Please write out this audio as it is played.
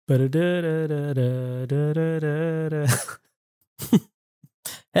Ba-da-da-da-da-da-da-da-da.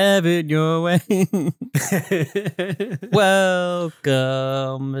 Have it your way.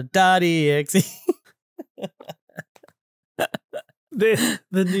 Welcome to dotEXE. The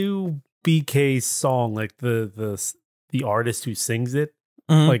new BK song, like the artist who sings it,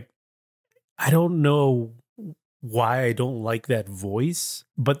 like I don't know why I don't like that voice,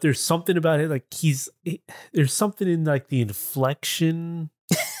 but there's something about it. Like there's something in like the inflection.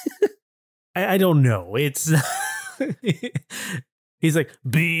 I don't know. It's he's like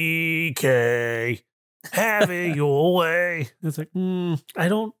BK, have it your way. It's like I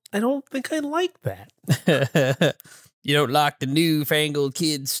don't think I like that. You don't like the newfangled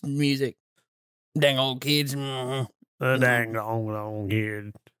kids music, dang old kids. The dang old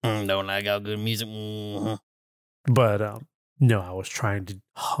kid. Don't like all good music. But no, I was trying to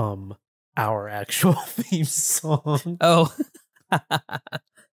hum our actual theme song. Oh.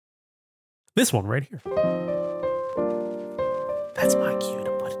 This one right here. That's my cue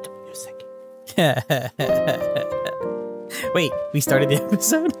to put it to music. Wait, we started the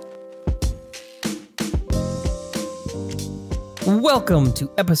episode? Welcome to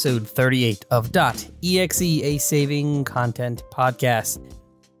episode 38 of dotEXE, a saving content podcast.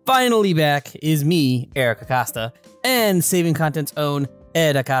 Finally back is me, Eric Acosta, and saving content's own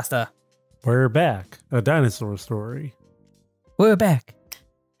Ed Acosta. We're back. A dinosaur story. We're back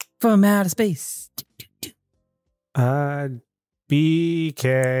from outer space. BK.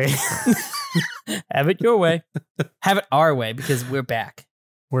 Have it your way. Have it our way, because we're back.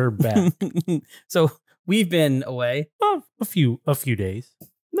 We're back. So we've been away. Oh, a few days.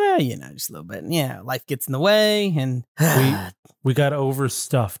 Nah, just a little bit. Yeah, life gets in the way, and we got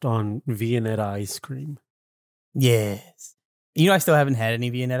overstuffed on Viennetta ice cream. Yes. I still haven't had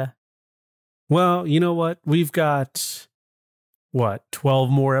any Viennetta. Well, you know what? We've got 12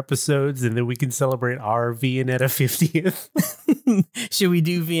 more episodes, and then we can celebrate our Viennetta 50th. Should we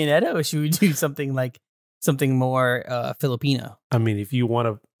do Viennetta, or should we do something more Filipino? I mean, if you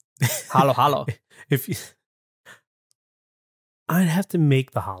want to halo halo. I'd have to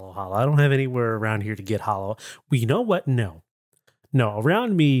make the halo halo. I don't have anywhere around here to get halo. Well, you know what? No.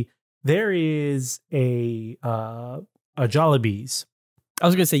 Around me there is a Jollibee's. I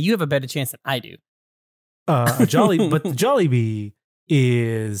was gonna say you have a better chance than I do. But the Jollibee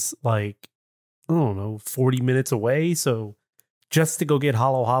is like, I don't know, 40 minutes away. So just to go get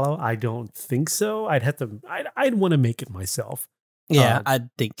halo halo, I don't think so. I'd want to make it myself. Yeah, I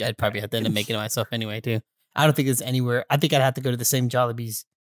think I'd probably have to end up making it myself anyway too. I don't think there's anywhere. I think I'd have to go to the same Jollibee's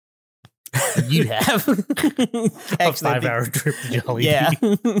you'd have. Actually, a 5-hour trip to Jollibee. Yeah.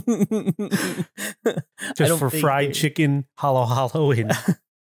 Just for fried chicken, halo halo, and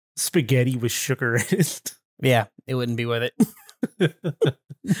spaghetti with sugar in it. Yeah, it wouldn't be worth it.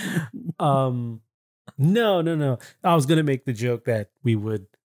 No. I was gonna make the joke that we would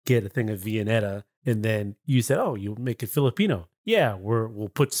get a thing of Viennetta, and then you said, "Oh, you make it Filipino." Yeah, we'll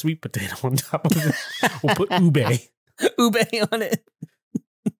put sweet potato on top of it. We'll put ube on it.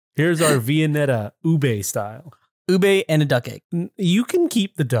 Here's our Viennetta ube style. Ube and a duck egg. You can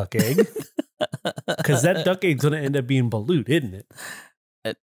keep the duck egg, because that duck egg's gonna end up being balut, isn't it?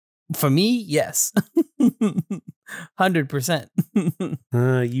 For me, yes. 100%.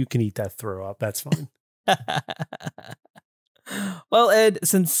 You can eat that throw up. That's fine. Well, Ed,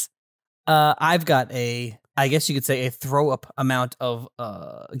 since I've got I guess you could say a throw up amount of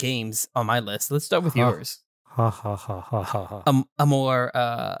games on my list. Let's start with yours. A more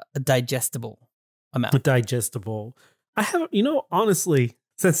digestible amount. Digestible. I have, honestly,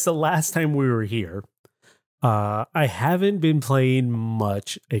 since the last time we were here, I haven't been playing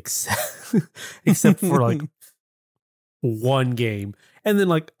much except for like one game, and then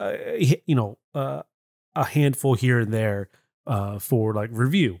like a handful here and there for like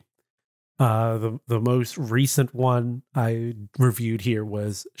review. The most recent one I reviewed here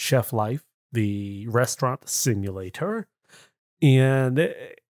was Chef Life, the restaurant simulator, and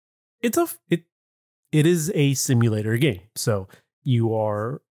it is a simulator game. So you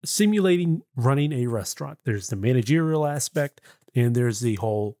are simulating running a restaurant. There's the managerial aspect, and there's the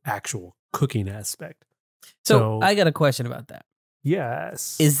whole actual cooking aspect. So I got a question about that.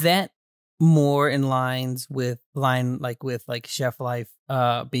 Yes. Is that more in lines with Chef Life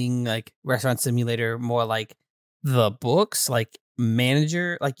being like restaurant simulator, more like the books, like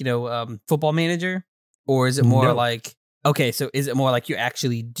manager, like Football Manager? Or is it more like, okay, so is it more like you're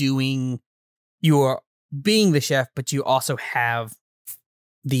being the chef, but you also have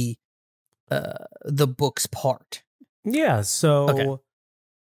the books part? Yeah, so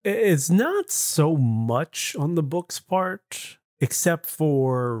it's not so much on the books part. except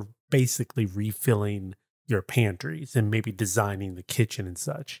for basically refilling your pantries and maybe designing the kitchen and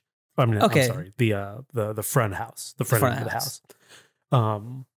such. I mean, Okay. I'm sorry, the front house, the front end of the house.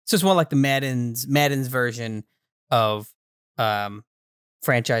 So it's more like the Madden's version of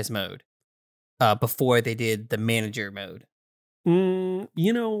franchise mode before they did the manager mode. You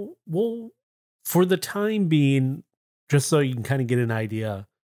know, well, for the time being, just so you can kind of get an idea,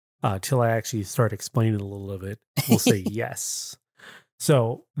 till I actually start explaining a little of it, we'll say yes.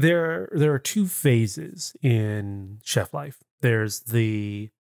 So there are two phases in Chef Life. There's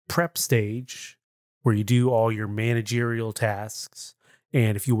the prep stage where you do all your managerial tasks,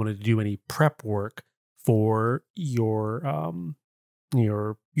 and if you wanted to do any prep work for your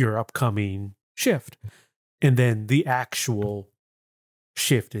upcoming shift, and then the actual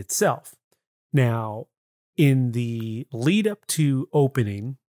shift itself. Now, in the lead up to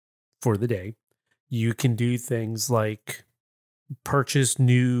opening for the day, you can do things like purchase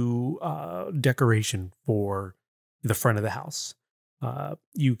new decoration for the front of the house.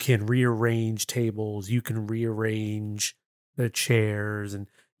 You can rearrange tables, you can rearrange the chairs, and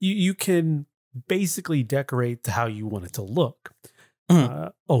you can basically decorate to how you want it to look.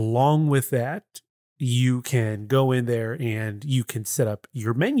 Along with that, you can go in there and you can set up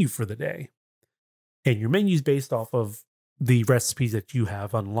your menu for the day. And your menu is based off of the recipes that you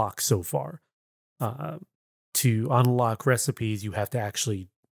have unlocked so far. To unlock recipes, you have to actually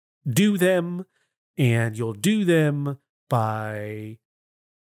do them, and you'll do them by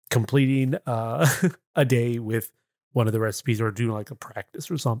completing a day with one of the recipes or doing like a practice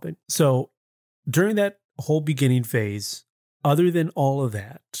or something. So during that whole beginning phase, other than all of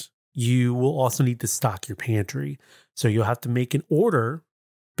that, you will also need to stock your pantry. So you'll have to make an order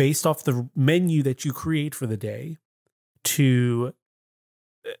based off the menu that you create for the day to,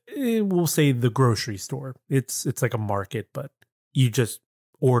 we'll say, the grocery store. It's like a market, but you just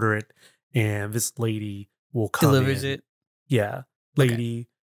order it, and this lady will come delivers in. it. Yeah, lady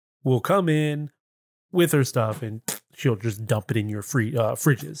will come in with her stuff, and she'll just dump it in your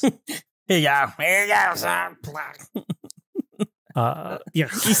fridges. Here you go, son. Yeah. You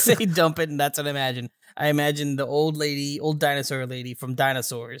say dump it, and that's what I imagine. I imagine the old dinosaur lady from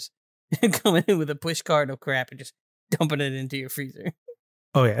Dinosaurs coming in with a push cart of crap and just dumping it into your freezer.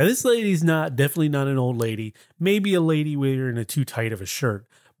 Oh yeah, this lady's definitely not an old lady. Maybe a lady wearing a too tight of a shirt,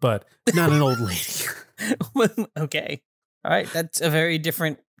 but not an old lady. Okay. All right. That's a very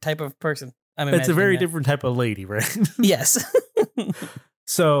different type of person. It's a very different type of lady, right? Yes.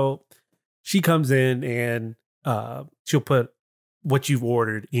 So she comes in and she'll put what you've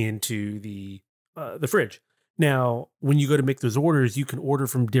ordered into the fridge. Now, when you go to make those orders, you can order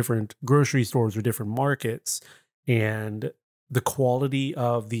from different grocery stores or different markets, and the quality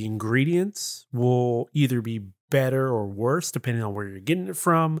of the ingredients will either be better or worse depending on where you're getting it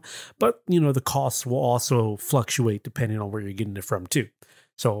from. But, the costs will also fluctuate depending on where you're getting it from too.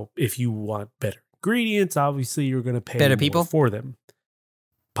 So if you want better ingredients, obviously you're going to pay better more people for them.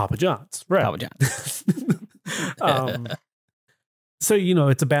 Papa John's, right? Papa John's. So,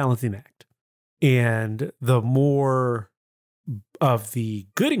 it's a balancing act. And the more of the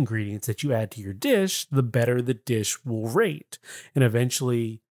good ingredients that you add to your dish, the better the dish will rate. And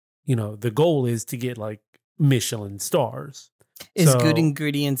eventually, the goal is to get like Michelin stars. Is good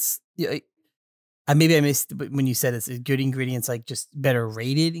ingredients, maybe I missed when you said this, is good ingredients like just better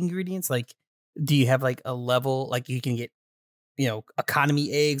rated ingredients? Like, do you have like a level, like you can get,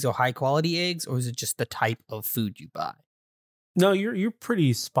 economy eggs or high quality eggs, or is it just the type of food you buy? No, you're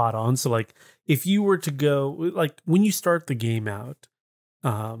pretty spot on. So like if you were to go, like when you start the game out,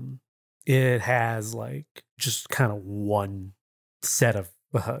 it has like just kind of one set of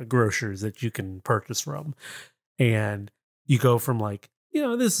grocers that you can purchase from. And you go from like,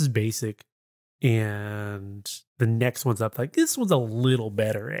 this is basic, and the next one's up like, this one's a little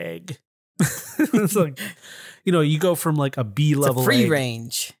better egg. It's like, you go from like a B level free egg.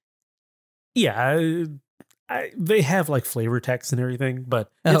 Range. Yeah. They have like flavor text and everything,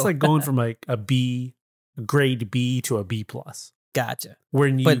 but it's like going from like a grade B to a B plus. Gotcha.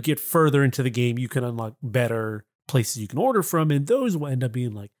 When you get further into the game, you can unlock better places you can order from, and those will end up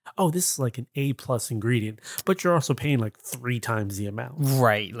being like, oh, this is like an A plus ingredient, but you're also paying like 3 times the amount.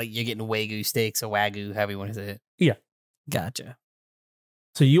 Right. Like you're getting Wagyu steaks or Wagyu, however you want to say it. Yeah. Gotcha.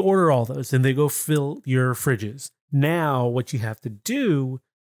 So you order all those and they go fill your fridges. Now what you have to do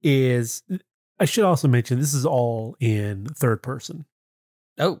is, I should also mention, this is all in third person.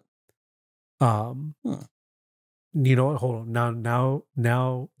 Oh. You know what? Hold on.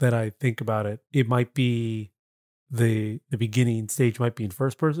 Now that I think about it, it might be the beginning stage might be in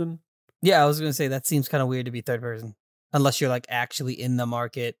first person. Yeah, I was going to say that seems kind of weird to be third person. unless you're like actually in the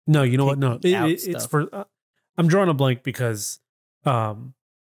market. No, you know what? No, picking out it's stuff. for. I'm drawing a blank because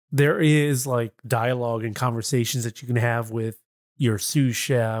there is like dialogue and conversations that you can have with your sous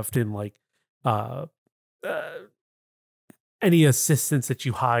chef and like uh, uh, any assistants that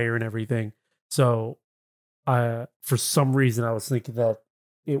you hire and everything. So, for some reason, I was thinking that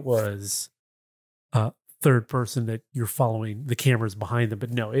it was third person that you're following the cameras behind them,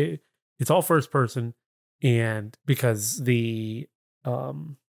 but no, it's all first person, and because the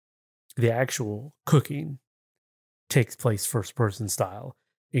actual cooking takes place first person style,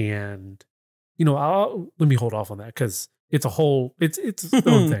 and let me hold off on that because it's a whole it's its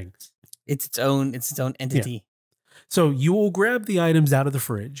own thing. It's its own entity. Yeah. So you will grab the items out of the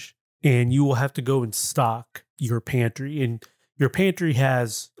fridge, and you will have to go and stock your pantry, and your pantry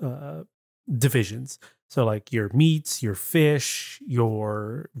has divisions. So like your meats, your fish,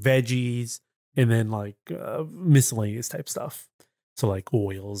 your veggies, and then like miscellaneous type stuff. So like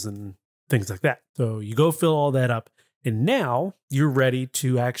oils and things like that. So you go fill all that up. And now you're ready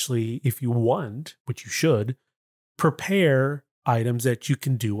to actually, if you want, which you should, prepare items that you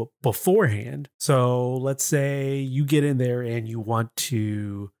can do beforehand. So let's say you get in there and you want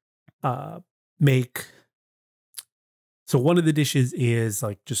to make. So one of the dishes is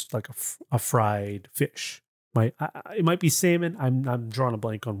like just like a fried fish. It might be salmon. I'm drawing a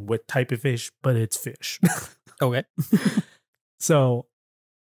blank on what type of fish, but it's fish. Okay. So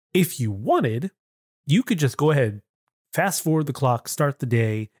if you wanted, you could just go ahead, fast forward the clock, start the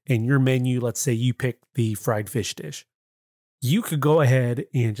day, and your menu, let's say you pick the fried fish dish. You could go ahead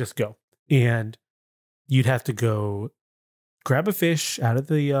and just go. And you'd have to go grab a fish out of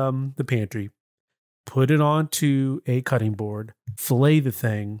the pantry, put it onto a cutting board, fillet the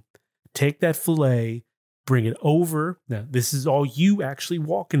thing, take that fillet, bring it over. Now, this is all you actually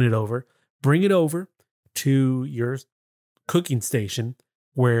walking it over. Bring it over to your cooking station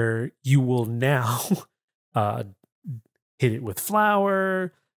where you will now hit it with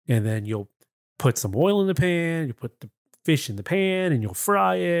flour, and then you'll put some oil in the pan. You put the fish in the pan and you'll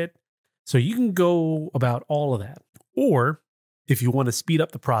fry it. So you can go about all of that. Or if you want to speed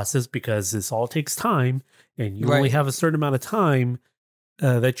up the process, because this all takes time and you only have a certain amount of time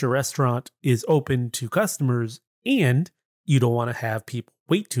that your restaurant is open to customers, and you don't want to have people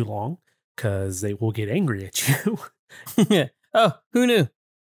wait too long because they will get angry at you. Oh, who knew?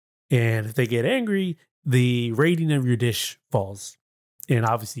 And if they get angry, the rating of your dish falls. And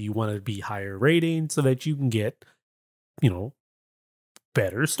obviously you want to be higher rating so that you can get,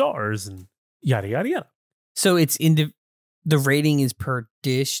 better stars and yada, yada, yada. So it's the rating is per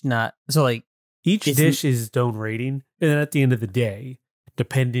dish, not so like each dish is its own rating. And then at the end of the day,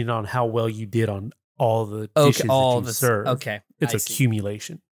 depending on how well you did on all the dishes that you serve, it's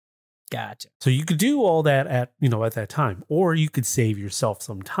accumulation. Gotcha. So you could do all that at that time, or you could save yourself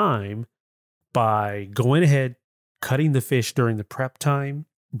some time by going ahead, cutting the fish during the prep time,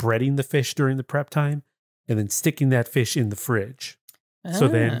 breading the fish during the prep time, and then sticking that fish in the fridge. So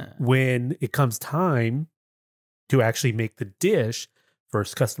then when it comes time to actually make the dish,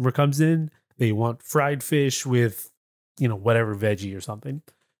 first customer comes in, they want fried fish with, whatever veggie or something.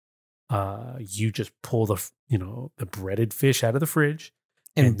 You just pull the breaded fish out of the fridge,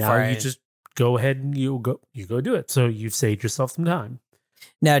 and now you just go ahead and you go do it. So you've saved yourself some time.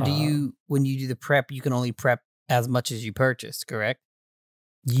 Now, when you do the prep, you can only prep as much as you purchased, correct?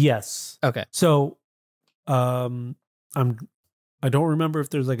 Yes. Okay. So, I don't remember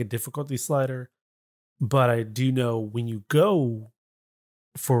if there's like a difficulty slider, but I do know when you go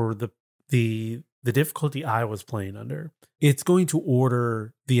for the difficulty I was playing under, it's going to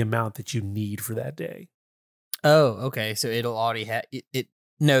order the amount that you need for that day. Oh, okay. So it'll already have it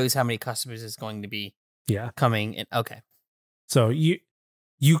knows how many customers is going to be coming in. Okay. So you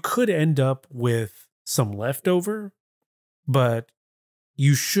could end up with some leftover, but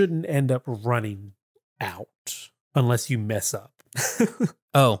you shouldn't end up running out unless you mess up.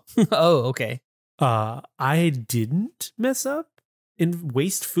 Oh, okay. I didn't mess up and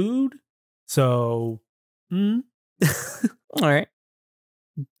waste food. So, all right.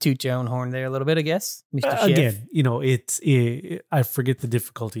 Toot your own horn there a little bit, I guess. Mr. Chef. Again, I forget the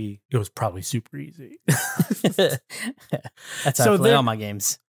difficulty. It was probably super easy. That's how I play all my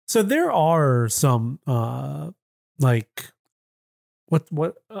games. So there are some, like,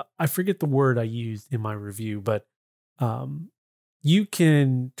 what I forget the word I used in my review, but you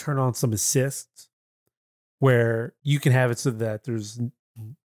can turn on some assists where you can have it so that there's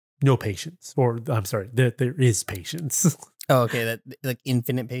no patience, or I'm sorry, that there is patience. Oh, okay. That like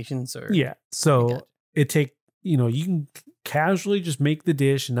infinite patience, or So you can casually just make the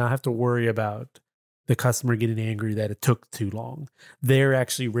dish and not have to worry about the customer getting angry that it took too long. They're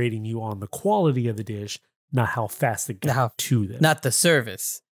actually rating you on the quality of the dish, not how fast it got to them. Not the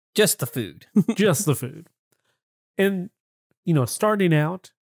service, just the food. Just the food. And, starting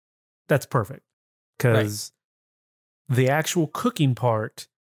out, that's perfect. Because the actual cooking part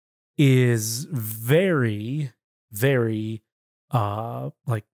is very, very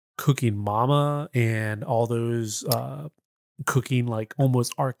like Cooking Mama and all those cooking, like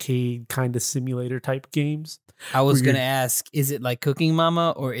almost arcade kind of simulator type games. I was going to ask, is it like Cooking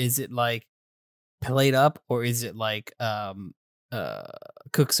Mama, or is it like Plate Up, or is it like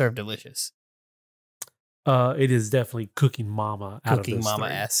Cook Serve Delicious? It is definitely Cooking Mama. Cooking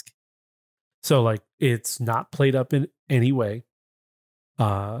Mama-esque. So like it's not Plate Up in any way.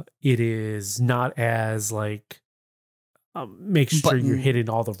 It is not as like make sure you're hitting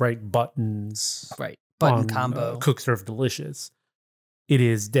all the right buttons. Right. Button combo. Cook Serve Delicious. It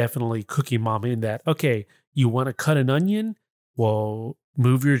is definitely Cooking Mama in that, okay, you want to cut an onion? Well,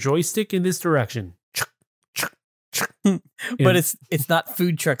 move your joystick in this direction. But it's not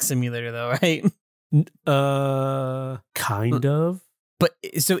Food Truck Simulator though, right? Kind of. But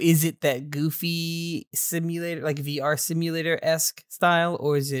so is it that goofy simulator, like VR simulator-esque style,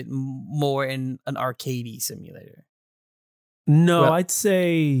 or is it more in an arcadey simulator? No, I'd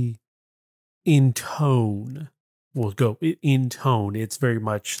say in tone. We'll go in tone. It's very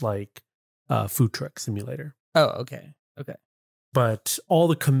much like Food Truck Simulator. Oh, okay. Okay. But all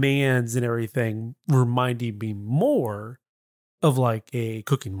the commands and everything reminded me more of like a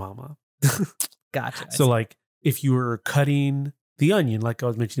Cooking Mama. Gotcha. So like if you were cutting the onion, like I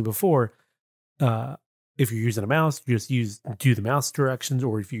was mentioning before, if you're using a mouse, you just do the mouse directions,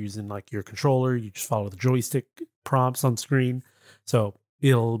 or if you're using like your controller, you just follow the joystick prompts on screen. So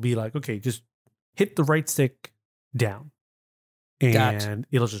it'll be like, okay, just hit the right stick down, and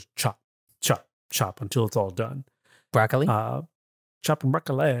it'll just chop until it's all done. Broccoli? Chopping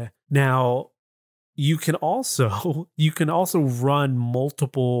broccoli. Now, you can also run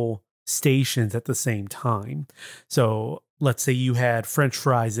multiple stations at the same time. So let's say you had French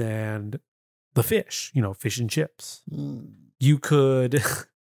fries and the fish, fish and chips. You could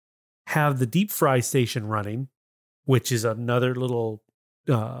have the deep fry station running, which is another little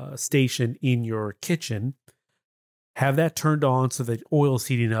station in your kitchen. Have that turned on so that oil's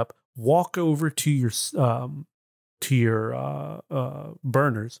heating up. Walk over to your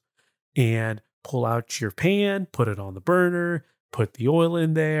burners and pull out your pan, put it on the burner, put the oil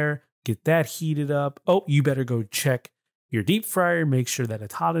in there, get that heated up. Oh, you better go check your deep fryer, make sure that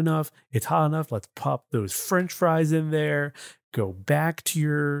it's hot enough. It's hot enough. Let's pop those French fries in there. Go back to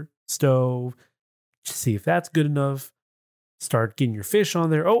your stove, see if that's good enough. Start getting your fish on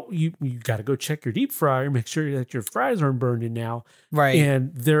there. Oh, you got to go check your deep fryer, make sure that your fries aren't burning now. Right.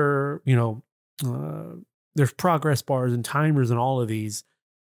 And there's progress bars and timers and all of these.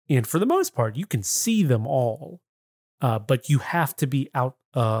 And for the most part, you can see them all. But you have to be out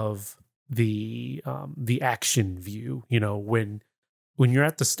of the action view. When you're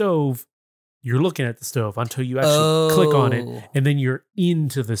at the stove, you're looking at the stove until you actually click on it, and then you're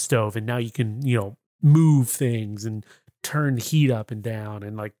into the stove, and now you can move things and turn heat up and down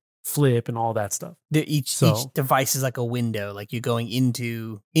and like flip and all that stuff. Each device is like a window, like you're going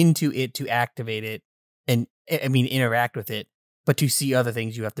into it to activate it and interact with it, but to see other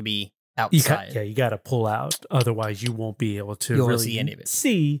things you have to be outside. You got to pull out, otherwise you won't be able to really see any of it.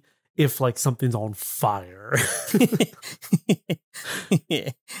 See if like something's on fire.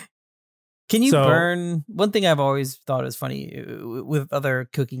 Can you burn? One thing I've always thought is funny with other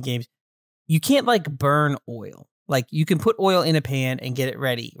cooking games, you can't like burn oil. Like you can put oil in a pan and get it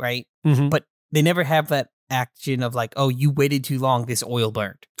ready, right? Mm-hmm. But they never have that action of like, oh, you waited too long, this oil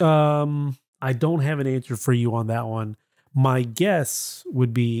burnt. I don't have an answer for you on that one. My guess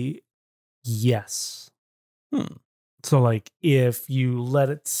would be yes. So like if you let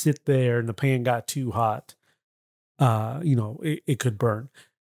it sit there and the pan got too hot, it could burn.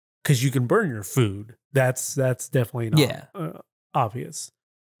 Because you can burn your food. That's definitely not obvious.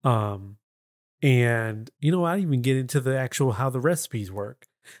 And I even get into the actual how the recipes work.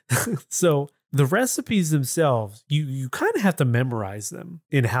 So the recipes themselves, you kind of have to memorize them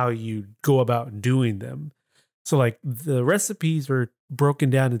in how you go about doing them. So like the recipes are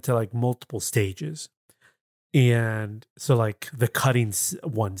broken down into like multiple stages. And so like the cutting's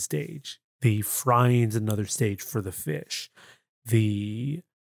one stage, the frying's another stage for the fish. The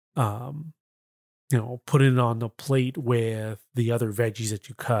putting it on the plate with the other veggies that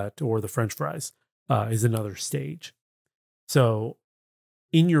you cut or the French fries is another stage. So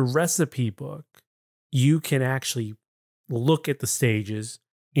in your recipe book, you can actually look at the stages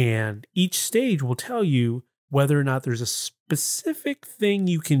And each stage will tell you whether or not there's a specific thing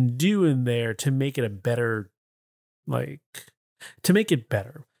you can do in there to make it a better, like, to make it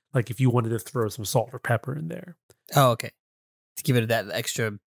better. Like if you wanted to throw some salt or pepper in there. Oh, okay. To give it that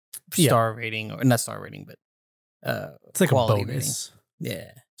extra star rating, or not star rating, but it's like a quality bonus. rating.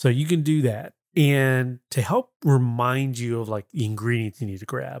 Yeah. So you can do that. And to help remind you of like the ingredients you need to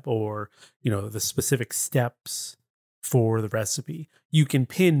grab, or, the specific steps for the recipe, you can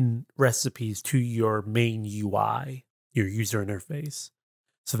pin recipes to your main UI, your user interface.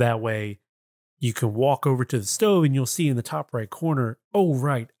 So that way you can walk over to the stove and you'll see in the top right corner, oh,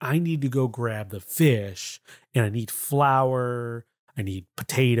 right, I need to go grab the fish and I need flour, I need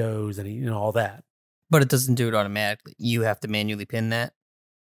potatoes, I need all that. But it doesn't do it automatically. You have to manually pin that.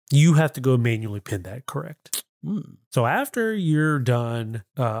 You have to go manually pin that, correct? Mm. So after you're done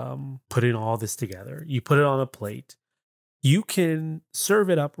putting all this together, you put it on a plate. You can serve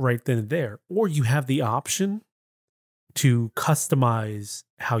it up right then and there, or you have the option to customize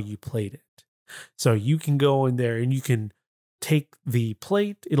how you plate it. So you can go in there and you can take the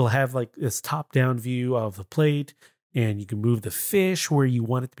plate. It'll have like this top-down view of the plate, and you can move the fish where you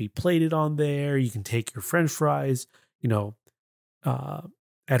want it to be plated on there. You can take your French fries.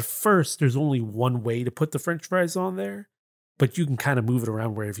 At first, there's only one way to put the French fries on there, but you can kind of move it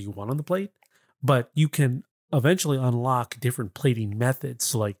around wherever you want on the plate. But you can eventually unlock different plating methods.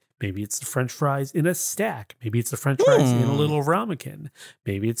 So like maybe it's the French fries in a stack. Maybe it's the French fries in a little ramekin.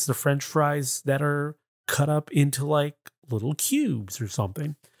 Maybe it's the French fries that are cut up into like little cubes or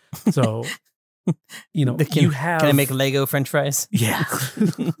something. So, you have... Can I make Lego French fries? Yeah.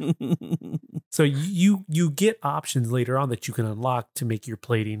 So you get options later on that you can unlock to make your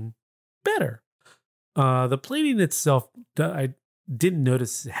plating better. The plating itself, I didn't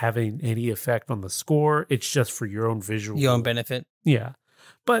notice having any effect on the score. It's just for your own visual. Your own benefit. Yeah.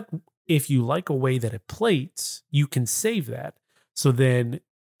 But if you like a way that it plates, you can save that. So then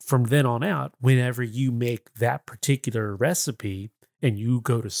from then on out, whenever you make that particular recipe and you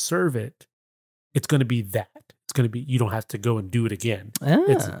go to serve it, it's going to be that. It's going to be, you don't have to go and do it again.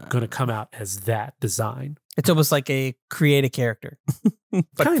 It's going to come out as that design. It's almost like a create a character,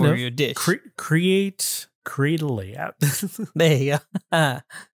 but kind for your dish. Create a layout. There you go.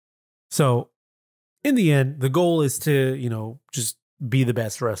 So in the end, the goal is to, just be the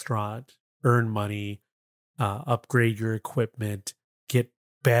best restaurant, earn money, upgrade your equipment, get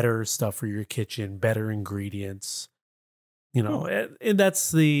better stuff for your kitchen, better ingredients, and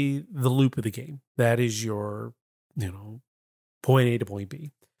that's the loop of the game. That is your, point A to point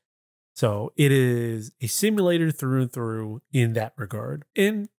B. So it is a simulator through and through in that regard.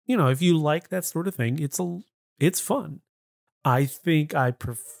 And, if you like that sort of thing, it's fun. I think I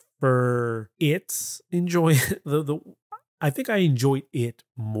prefer I think I enjoy it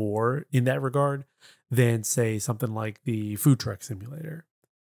more in that regard than, say, something like the food truck simulator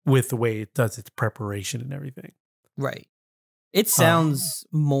with the way it does its preparation and everything. Right. It sounds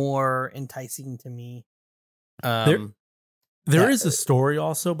more enticing to me. There is a story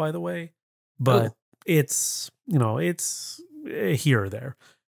also, by the way, but it's here or there.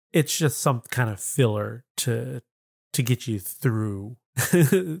 It's just some kind of filler to get you through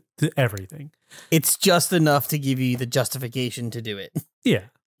to everything. It's just enough to give you the justification to do it. Yeah.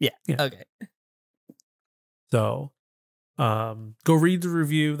 Okay. So, go read the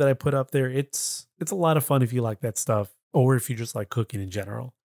review that I put up there. It's a lot of fun if you like that stuff, or if you just like cooking in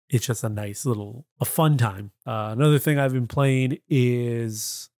general. It's just a fun time. Another thing I've been playing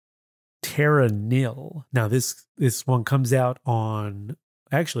is Terra Nil. Now this one comes out on,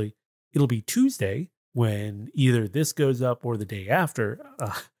 actually, it'll be Tuesday when either this goes up or the day after.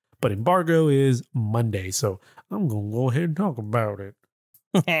 But embargo is Monday, so I'm going to go ahead and talk about it.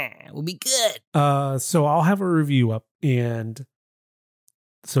 We'll be good. So I'll have a review up, and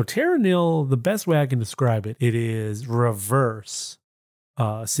so Terra Nil, the best way I can describe it, it is reverse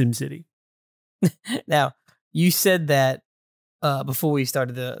SimCity. Now, you said that before we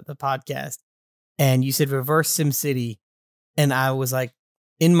started the podcast, and you said reverse SimCity, and I was like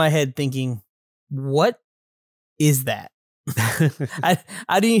in my head thinking, what is that? I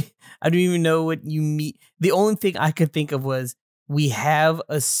don't even know what you mean. The only thing I could think of was we have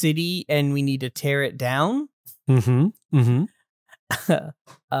a city and we need to tear it down. Mm-hmm.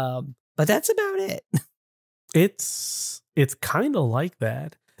 But that's about it. It's kind of like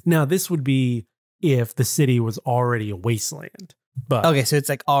that. Now, this would be if the city was already a wasteland. But okay, so it's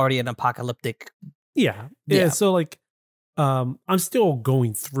like already an apocalyptic. Yeah. So like, I'm still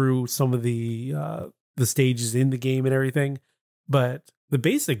going through some of the stages in the game and everything, but the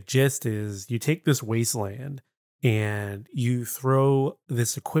basic gist is you take this wasteland and you throw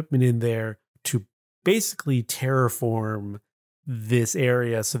this equipment in there to basically terraform this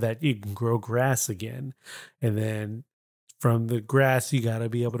area so that you can grow grass again. And then from the grass, you got to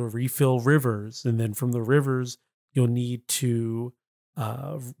be able to refill rivers. And then from the rivers, you'll need to,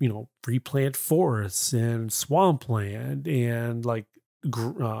 replant forests and swampland and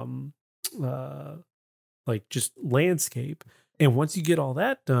just landscape. And once you get all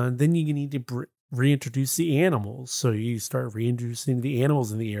that done, then you need to reintroduce the animals. So you start reintroducing the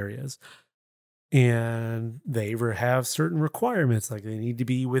animals in the areas. And they have certain requirements, like they need to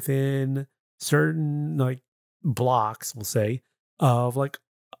be within certain blocks, we'll say, of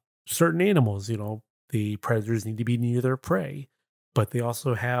certain animals. The predators need to be near their prey, but they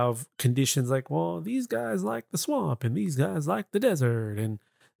also have conditions like, well, these guys like the swamp and these guys like the desert and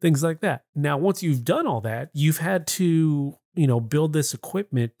things like that. Now, once you've done all that, you've had to, build this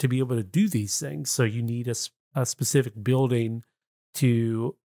equipment to be able to do these things. So you need a specific building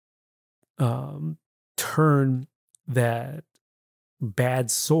to turn that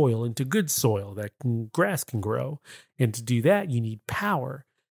bad soil into good soil that grass can grow. And to do that, you need power.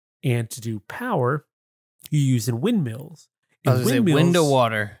 And to do power, you use in windmills. I was going to say wind or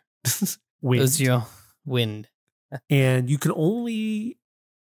water. Wind. It's your wind. And you can only,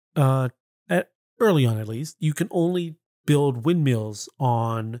 early on at least, you can only build windmills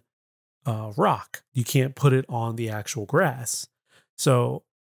on rock. You can't put it on the actual grass. So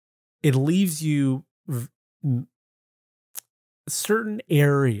it leaves you certain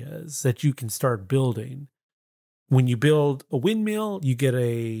areas that you can start building. When you build a windmill, you get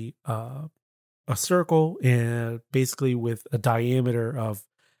a circle, and basically with a diameter of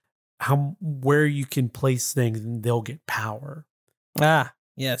where you can place things, and they'll get power. Ah,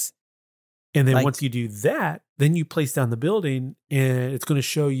 yes. And then once you do that, then you place down the building, and it's going to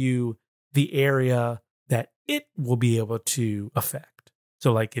show you the area that it will be able to affect.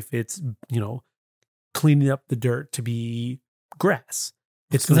 So if it's, cleaning up the dirt to be grass,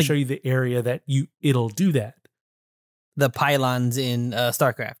 it's going to show you the area that it'll do that. The pylons in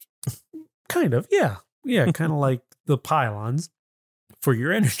StarCraft. Kind of, yeah. Yeah, kind of like the pylons for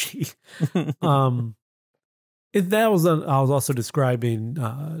your energy. I was also describing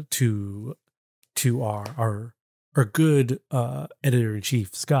to our good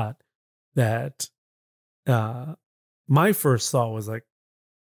editor-in-chief, Scott, that my first thought was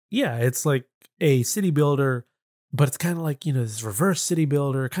yeah, it's like a city builder, but it's kind of like, this reverse city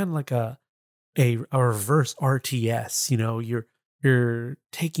builder, kind of like a reverse RTS. You're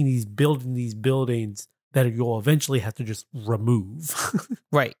building these buildings that you'll eventually have to just remove.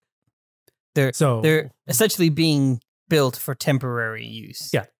 Right. They're essentially being built for temporary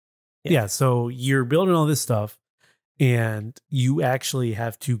use. Yeah. So you're building all this stuff, and you actually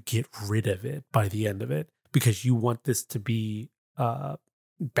have to get rid of it by the end of it because you want this to be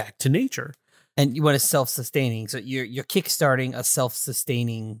back to nature. And you want a self-sustaining. So you're kickstarting a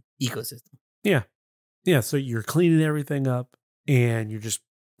self-sustaining ecosystem. Yeah. Yeah. So you're cleaning everything up, and you're just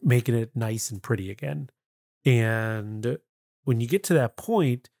making it nice and pretty again. And when you get to that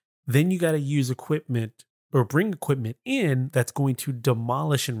point, then you got to use equipment or bring equipment in that's going to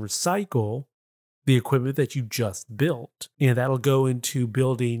demolish and recycle the equipment that you just built. And that'll go into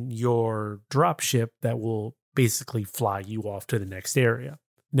building your dropship that will basically fly you off to the next area.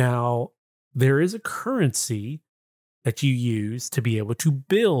 Now, there is a currency that you use to be able to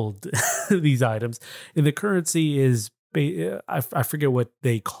build these items. And the currency is, I forget what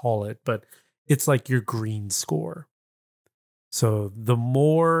they call it, but it's like your green score. So the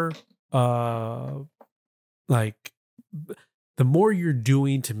more you're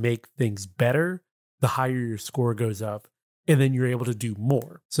doing to make things better, the higher your score goes up, and then you're able to do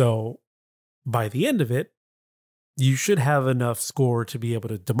more. So by the end of it, you should have enough score to be able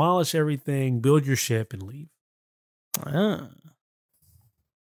to demolish everything, build your ship, and leave. Ah.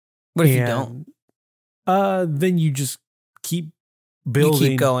 What if you don't? Then you just keep building. You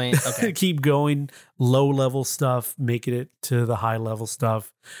keep going. Okay. Keep going. Low level stuff, making it to the high level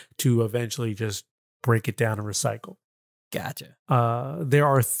stuff to eventually just break it down and recycle. Gotcha. There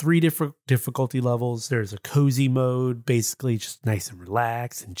are 3 different difficulty levels. There's a cozy mode, basically just nice and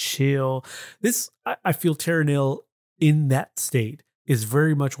relaxed and chill. I feel Terra Nil in that state is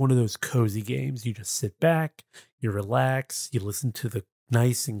very much one of those cozy games. You just sit back, you relax, you listen to the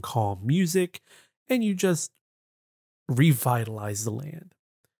nice and calm music, and you just revitalize the land.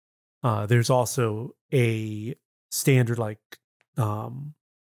 There's also a standard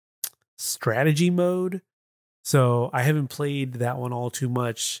strategy mode. So I haven't played that one all too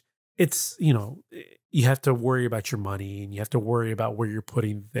much. It's, you have to worry about your money, and you have to worry about where you're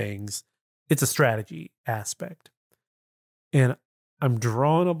putting things. It's a strategy aspect. And I'm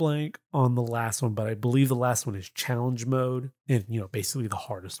drawing a blank on the last one, but I believe the last one is challenge mode and, basically the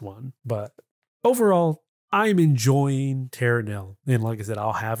hardest one. But overall, I'm enjoying Terra Nil. And like I said,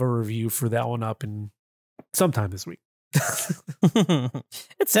 I'll have a review for that one up in sometime this week.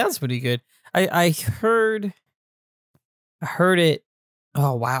 It sounds pretty good. I heard it.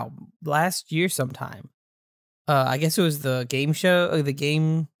 Oh, wow. Last year sometime. I guess it was the game show, or the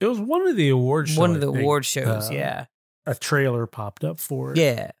game. It was one of the award shows. One of the award shows, yeah. A trailer popped up for it.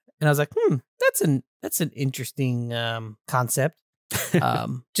 Yeah. And I was like, that's an interesting concept.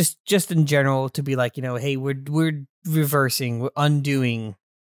 Just in general, to be like, hey, we're reversing, we're undoing,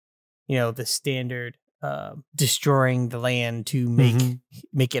 the standard, destroying the land to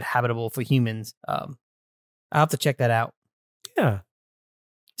make it habitable for humans. I'll have to check that out. Yeah.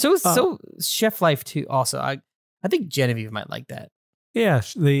 So Chef Life 2 also. I think Genevieve might like that. Yeah,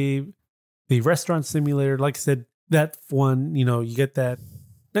 the restaurant simulator, like I said, that one, you get that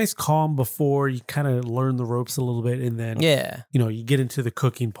nice calm before you kind of learn the ropes a little bit, and then you get into the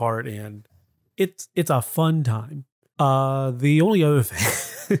cooking part, and it's a fun time. The only other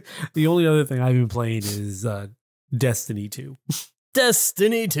thing I've been playing is Destiny 2.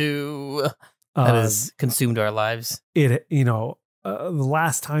 Destiny 2 that has consumed our lives. The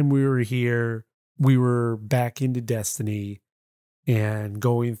last time we were here, we were back into Destiny and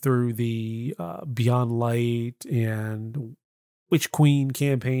going through the Beyond Light and Witch Queen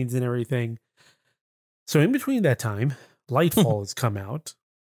campaigns and everything. So in between that time, Lightfall has come out,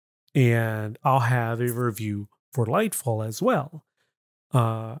 and I'll have a review for Lightfall as well.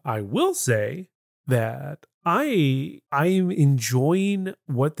 I will say that I am enjoying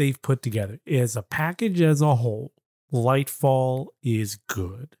what they've put together. As a package as a whole, Lightfall is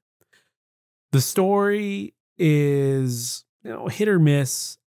good. The story is, hit or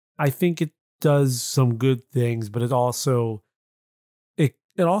miss. I think it does some good things, but it also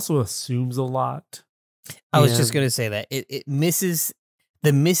assumes a lot. I was just going to say that it misses.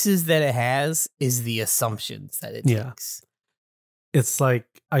 The misses that it has is the assumptions that it takes. It's like,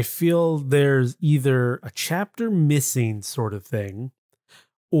 I feel there's either a chapter missing sort of thing,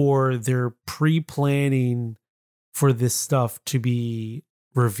 or they're pre-planning for this stuff to be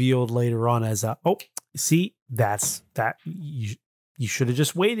revealed later on as that's that you should have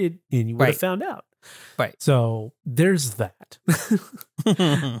just waited and you would have found out. Right. So there's that.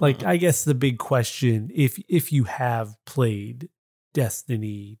 Like, I guess the big question, if you have played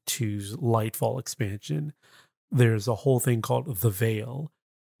Destiny 2's Lightfall expansion, there's a whole thing called The Veil,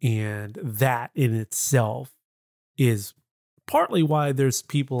 and that in itself is partly why there's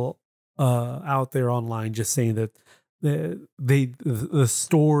people out there online just saying that the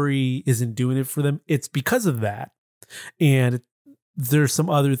story isn't doing it for them. It's because of that, and there's some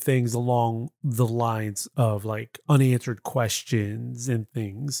other things along the lines of like unanswered questions and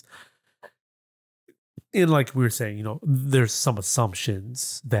things. And like we were saying, there's some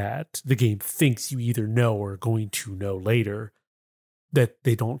assumptions that the game thinks you either know or are going to know later that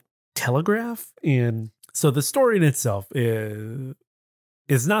they don't telegraph. And so the story in itself is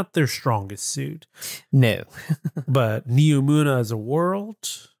not their strongest suit. No. But Neomuna as a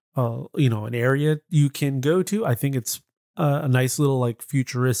world, an area you can go to. I think it's a nice little like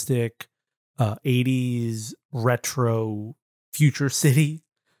futuristic 80s retro future city.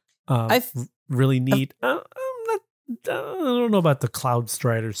 Really neat. I don't know about the Cloud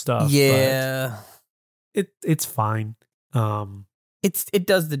Strider stuff. Yeah, but it's fine. It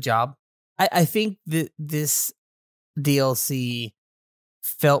does the job. I think that this DLC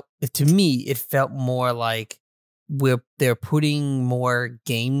felt more like they're putting more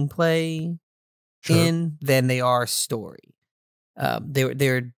gameplay in than they are story.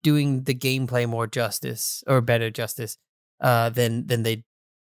 They're doing the gameplay more justice, or better justice,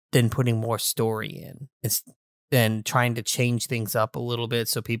 than putting more story in. It's then trying to change things up a little bit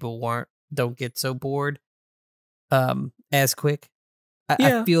so people don't get so bored as quick.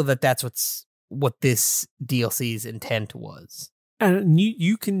 I feel that's what this DLC's intent was. And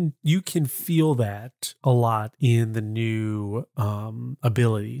you can feel that a lot in the new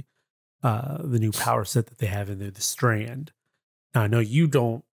ability, the new power set that they have in there, the Strand. Now, I know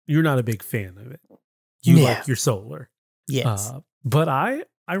you're not a big fan of it. You like your solar. Yes. But I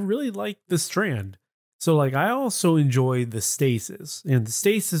really like the Strand. So like, I also enjoyed the Stasis, and the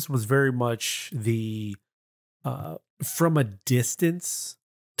Stasis was very much the from a distance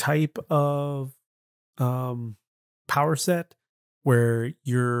type of power set, where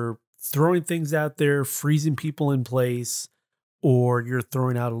you're throwing things out there, freezing people in place, or you're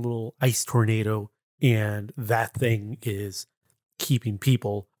throwing out a little ice tornado, and that thing is keeping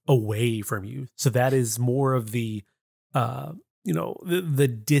people away from you. So that is more of the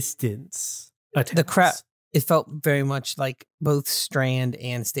the distance The crowd. attacks. It felt very much like both Strand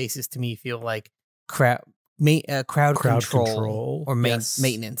and Stasis to me feel like crowd control or Yes.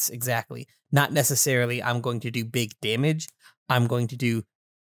 maintenance. Exactly. Not necessarily I'm going to do big damage. I'm going to do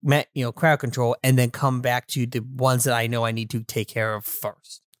crowd control and then come back to the ones that I know I need to take care of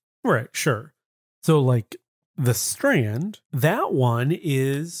first. Right, sure. So like the Strand, that one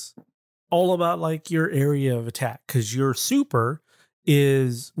is all about like your area of attack, because your super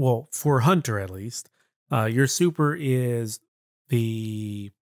is, well, for Hunter at least, your super is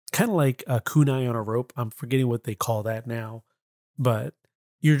the kind of like a kunai on a rope. I'm forgetting what they call that now, but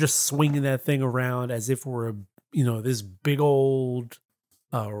you're just swinging that thing around as if we're this big old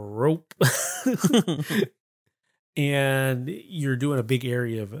rope, and you're doing a big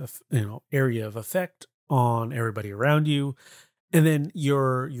area of effect on everybody around you. And then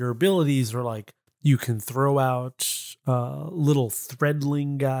your abilities are like, you can throw out little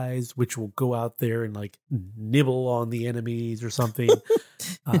threadling guys, which will go out there and like nibble on the enemies or something.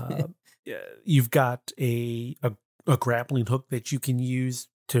 You've got a grappling hook that you can use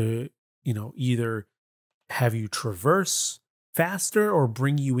to, either have you traverse faster or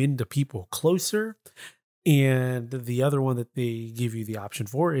bring you into people closer. And the other one that they give you the option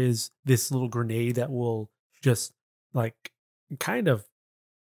for is this little grenade that will just like kind of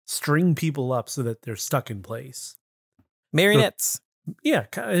string people up so that they're stuck in place. Marionettes. Yeah,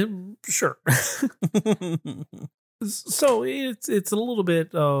 sure. So it's a little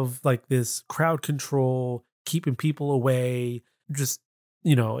bit of like this crowd control, keeping people away. Just,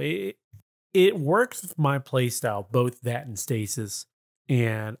 it works with my playstyle, both that and Stasis.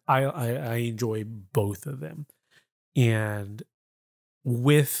 And I enjoy both of them. And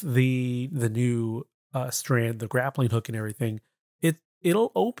with the new Strand, the grappling hook and everything,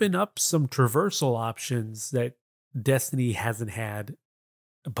 it'll open up some traversal options that Destiny hasn't had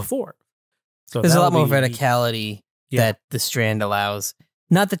before. So there's a lot more verticality that the Strand allows.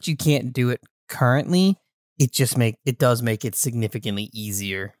 Not that you can't do it currently, it does make it significantly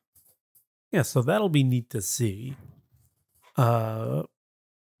easier. Yeah, so that'll be neat to see.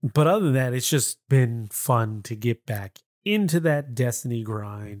 But other than that, it's just been fun to get back into that Destiny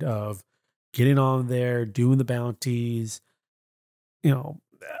grind of getting on there, doing the bounties,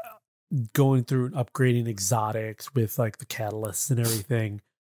 going through and upgrading exotics with like the catalysts and everything,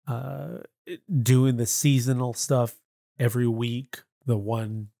 doing the seasonal stuff every week, the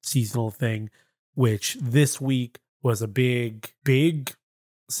one seasonal thing, which this week was a big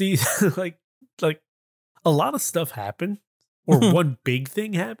season. like a lot of stuff happened, or one big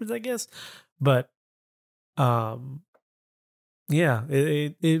thing happens, I guess. But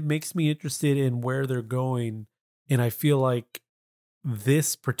it makes me interested in where they're going. And I feel like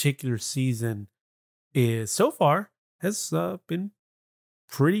this particular season so far has been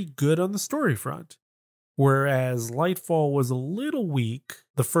pretty good on the story front. Whereas Lightfall was a little weak,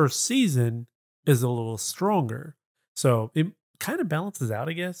 the first season is a little stronger. So it kind of balances out,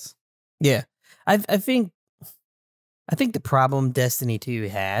 I guess. Yeah. I think the problem Destiny 2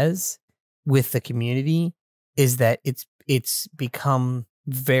 has with the community is that it's become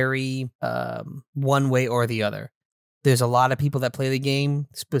very one way or the other. There's a lot of people that play the game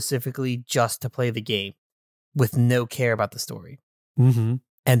specifically just to play the game with no care about the story. Mm-hmm.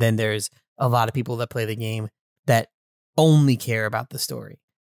 And then there's a lot of people that play the game that only care about the story.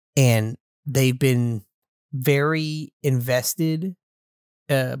 And they've been very invested.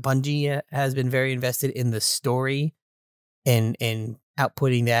 Bungie has been very invested in the story and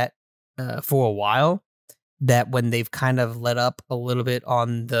outputting that for a while, that when they've kind of let up a little bit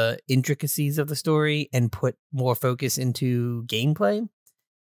on the intricacies of the story and put more focus into gameplay,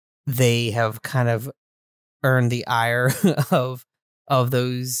 they have kind of earned the ire of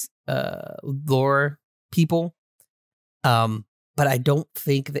those lore people. But I don't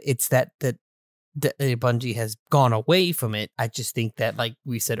think that it's that Bungie has gone away from it. I just think that, like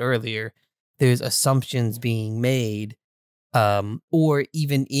we said earlier, there's assumptions being made, or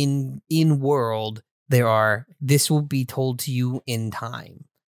even in world, this will be told to you in time.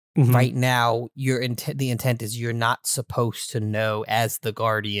 Mm-hmm. Right now, the intent is you're not supposed to know as the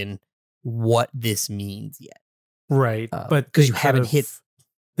Guardian what this means yet. Right. But because you haven't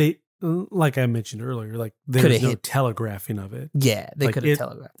like I mentioned earlier, like there's no telegraphing of it. Yeah, they could have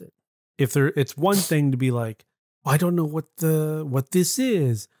telegraphed it. It's one thing to be like, I don't know what this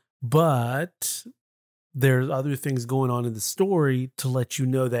is, but there's other things going on in the story to let you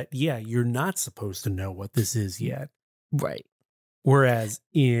know that, yeah, you're not supposed to know what this is yet. Right. Whereas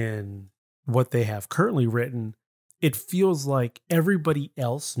in what they have currently written, it feels like everybody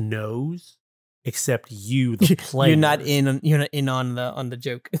else knows except you, the player. You're not in on the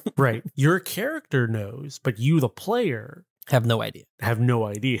joke. Right. Your character knows, but you, the player, have no idea.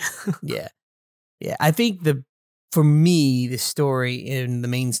 Yeah. Yeah. I think for me, the story in the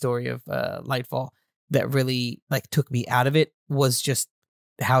main story of Lightfall that really like took me out of it was just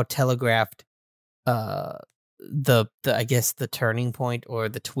how telegraphed the I guess the turning point or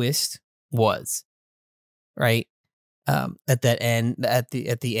the twist was, right? At that end, at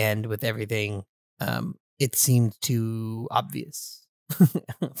the end with everything, it seemed too obvious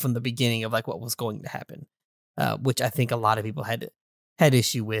from the beginning of like what was going to happen, which I think a lot of people had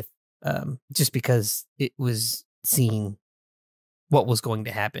issue with, just because it was seeing what was going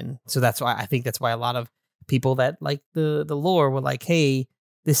to happen. So that's why a lot of people that like the lore were like, hey,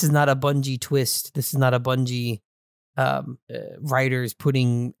 this is not a Bungie twist. This is not a Bungie writers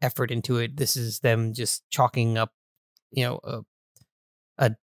putting effort into it. This is them just chalking up,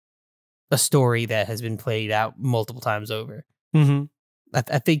 a story that has been played out multiple times over. Mm-hmm.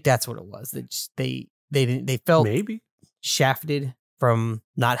 I think that's what it was. They felt maybe shafted from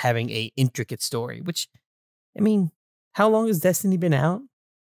not having a intricate story. Which, I mean, how long has Destiny been out?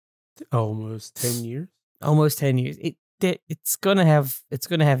 Almost 10 years. Almost 10 years. It's gonna have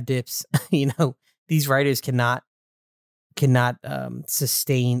dips. These writers cannot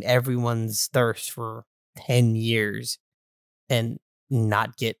sustain everyone's thirst for 10 years and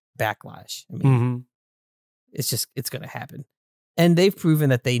not get backlash. I mean, it's gonna happen. And they've proven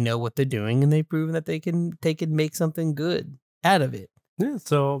that they know what they're doing, and they've proven that they can make something good out of it. Yeah,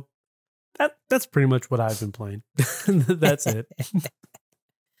 so that's pretty much what I've been playing. That's it.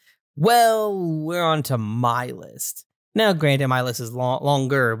 Well, we're on to my list. Now, granted, my list is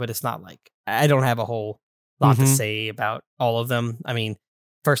longer, but it's not like I don't have a whole lot to say about all of them. I mean,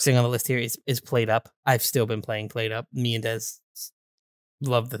 first thing on the list here is Played Up. I've still been playing Played Up. Me and Des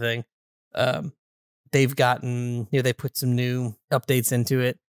love the thing. They've gotten, they put some new updates into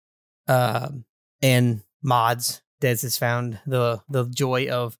it, and mods. Des has found the joy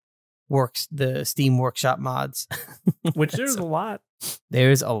of the Steam Workshop mods, which there's a lot.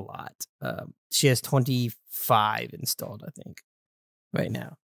 There's a lot. She has 25 installed, I think, right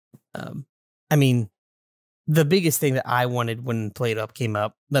now. I mean, the biggest thing that I wanted when Played Up came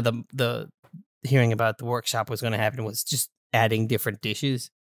up, the hearing about the workshop was going to happen, was just adding different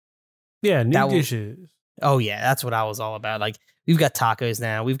dishes. Yeah, new dishes. Oh yeah, that's what I was all about. Like, we've got tacos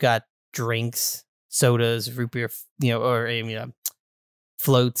now, we've got drinks, sodas, root beer,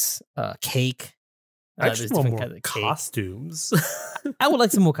 floats, cake. I just want more costumes. I would like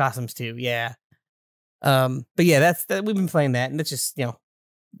some more costumes too. Yeah. But yeah, we've been playing that, and it's just,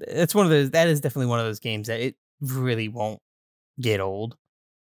 it's one of those. That is definitely one of those games that it really won't get old,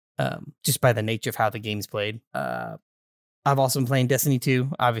 just by the nature of how the game's played. I've also been playing Destiny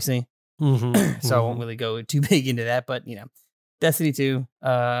 2, obviously, so I won't really go too big into that. But Destiny 2,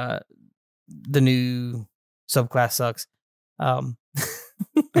 the new subclass sucks.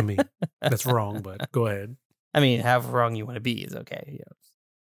 I mean, that's wrong, but go ahead. I mean, however wrong you want to be is okay.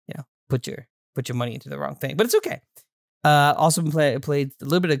 Put your money into the wrong thing, but it's okay. Also played a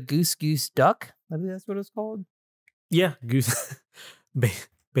little bit of Goose Duck. I think that's what it's called. Yeah, Goose.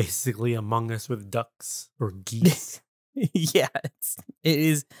 Basically, Among Us with ducks or geese. Yeah, it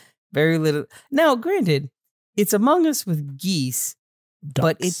is very little. Now, granted, it's Among Us with geese,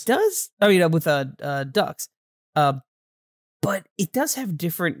 but it does. I mean, with ducks. But it does have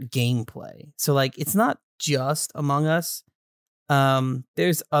different gameplay. So, like, it's not just Among Us.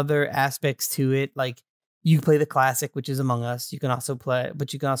 There's other aspects to it. Like, you play the classic, which is Among Us. You can also play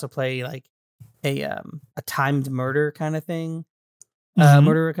like a timed murder kind of thing.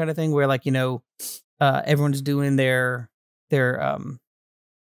 Murderer kind of thing, where like, everyone's doing their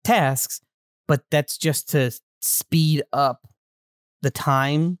tasks, but that's just to speed up the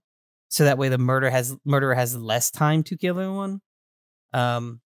time. So that way the murderer has less time to kill everyone.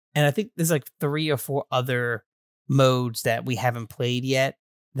 And I think there's like 3 or 4 other modes that we haven't played yet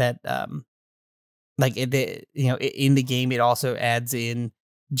that, like, in the game, it also adds in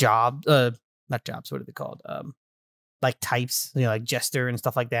not jobs. What are they called? Like types, like jester and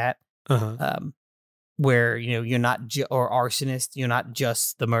stuff like that. Where, you're not, or arsonist, you're not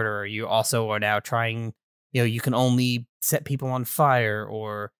just the murderer. You also are now trying, you can only set people on fire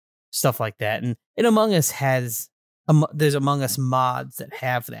or stuff like that. And Among Us there's Among Us mods that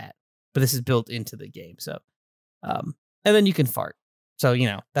have that, but this is built into the game. So, and then you can fart. So,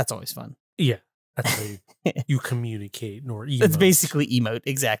 that's always fun. Yeah. That's how you communicate or emote. That's basically emote.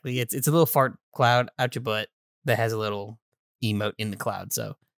 Exactly. It's a little fart cloud out your butt that has a little emote in the cloud.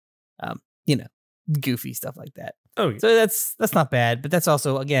 So, goofy stuff like that. Oh yeah. So that's not bad, but that's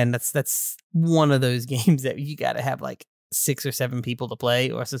also, again, that's one of those games that you got to have like 6 or 7 people to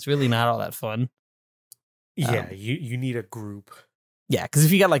play, or else it's really not all that fun. Yeah, you need a group. Yeah, because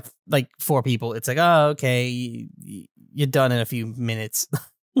if you got like 4 people, it's like, oh, okay, you're done in a few minutes.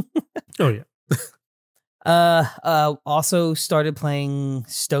 Oh yeah. Also started playing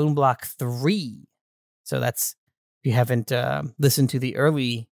Stone Block 3. So that's, if you haven't listened to the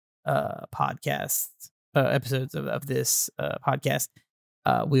early podcast episodes of this podcast,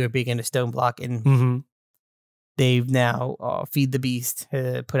 we were big into Stone Block, and they've now Feed the Beast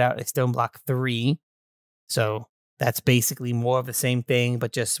put out a Stone Block 3. So that's basically more of the same thing,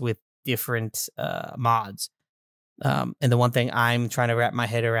 but just with different mods. And the one thing I'm trying to wrap my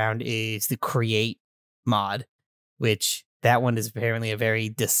head around is the Create mod, which that one is apparently a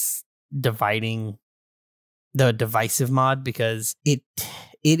very divisive mod, because it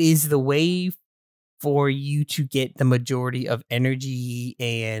is the way for you to get the majority of energy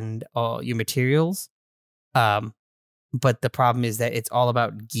and your materials. But the problem is that it's all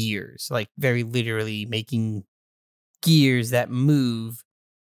about gears, like very literally making gears that move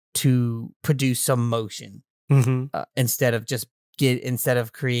to produce some motion, instead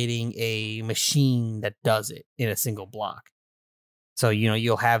of creating a machine that does it in a single block. So,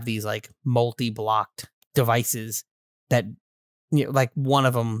 you'll have these like multi-blocked devices that, like one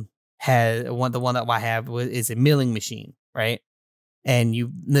of them has the one that I have is a milling machine, right? And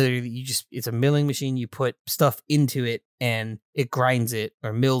you literally, it's a milling machine. You put stuff into it and it grinds it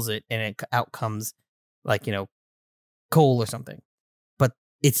or mills it, and out comes like, coal or something. But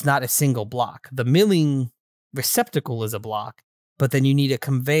it's not a single block. The milling receptacle is a block, but then you need a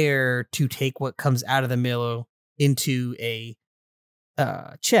conveyor to take what comes out of the mill into a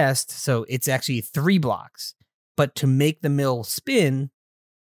chest. So it's actually 3 blocks. But to make the mill spin,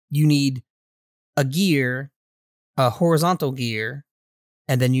 you need a gear, a horizontal gear,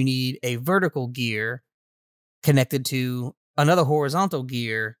 and then you need a vertical gear connected to another horizontal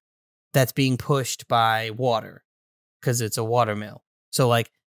gear that's being pushed by water, because it's a water mill. So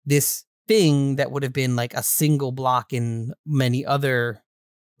like this thing that would have been like a single block in many other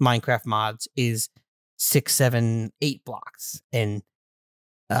Minecraft mods is 6, 7, 8 blocks, and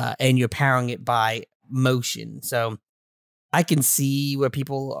you're powering it by motion. So I can see where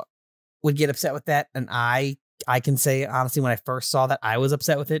people would get upset with that, and I can say honestly, when I first saw that, I was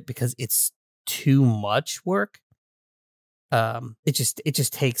upset with it because it's too much work. It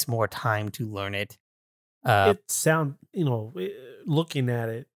just takes more time to learn it. Looking at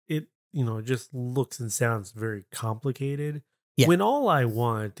it, it just looks and sounds very complicated. Yeah. When all I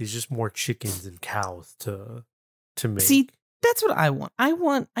want is just more chickens and cows to make. See, that's what I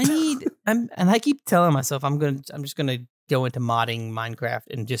want. And I keep telling myself I'm just gonna go into modding Minecraft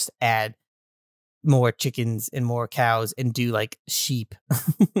and just add more chickens and more cows and do like sheep.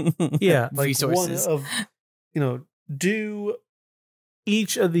 Yeah, like resources. Do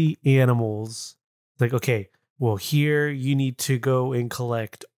each of the animals, like, okay, well, here you need to go and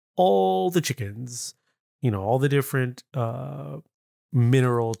collect all the chickens, all the different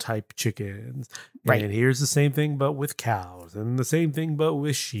mineral type chickens. Right. And here's the same thing, but with cows, and the same thing, but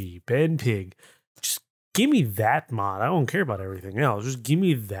with sheep and pig. Just give me that mod. I don't care about everything else. Just give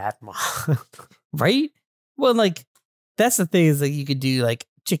me that mod. Right? Well, like, that's the thing, is like you could do like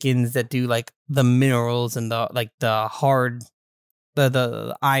chickens that do like the minerals and the hard,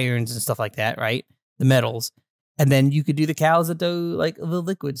 the irons and stuff like that, right? The metals. And then you could do the cows that do like the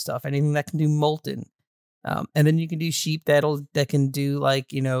liquid stuff, anything that can do molten. And then you can do sheep that can do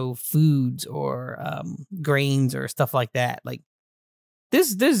like, foods or grains or stuff like that. Like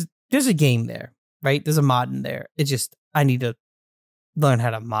there's a game there, right? There's a mod in there. It's just, I need to learn how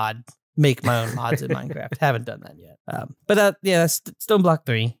to make my own mods in Minecraft. Haven't done that yet. But that's Stone Block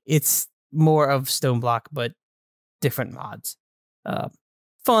 3. It's more of Stone Block, but different mods.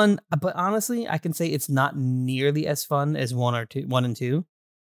 Fun, but honestly, I can say it's not nearly as fun as 1 and 2.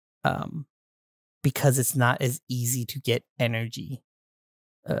 Because it's not as easy to get energy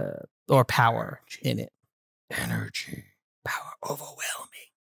or power in it. Energy. Power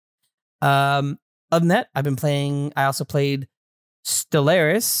overwhelming. Other than that, I also played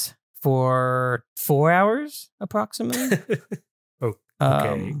Stellaris for 4 hours approximately. Oh,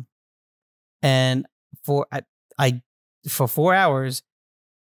 okay. And for 4 hours,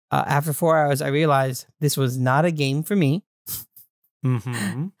 after 4 hours, I realized this was not a game for me.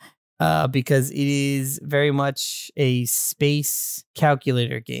 Because it is very much a space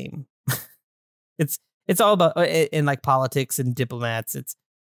calculator game. It's all about in like politics and diplomats.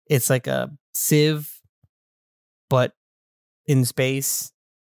 It's like a Civ, but in space,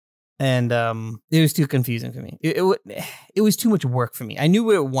 And it was too confusing for me. It was too much work for me. I knew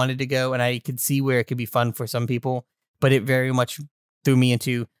where it wanted to go, and I could see where it could be fun for some people, but it very much threw me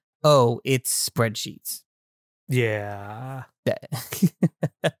into, oh, it's spreadsheets. Yeah.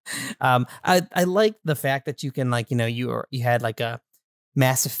 I like the fact that you can, like, you know, you had like a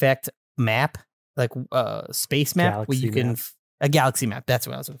Mass Effect map, like space map, Galaxy where you can map. a galaxy map. That's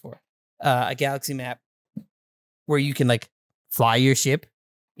what I was looking for. A galaxy map where you can like fly your ship,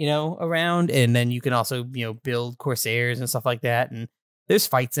 you know, around, and then you can also, you know, build Corsairs and stuff like that. And there's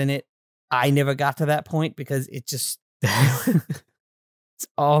fights in it. I never got to that point because it just it's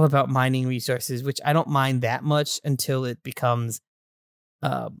all about mining resources, which I don't mind that much until it becomes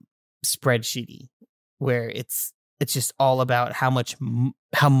spreadsheety, where it's just all about how much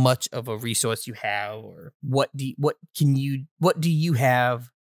of a resource you have, or what do you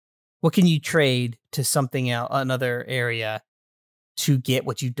have, what can you trade to something else, another area, to get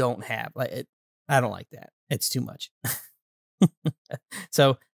what you don't have. I don't like that. It's too much.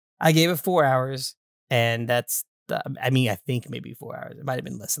 So I gave it 4 hours, and that's I think maybe 4 hours. It might have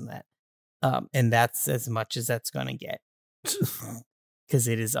been less than that. And that's as much as that's gonna get. Because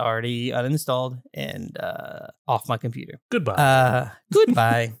it is already uninstalled and off my computer. Goodbye.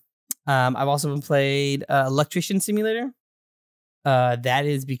 Goodbye. I've also been played Electrician Simulator. That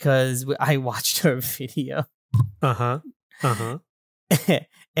is because I watched a video. And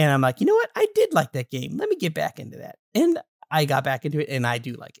I'm like, you know what? I did like that game. Let me get back into that. And I got back into it, and I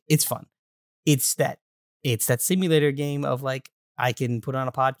do like it. It's fun. It's that simulator game of like, I can put on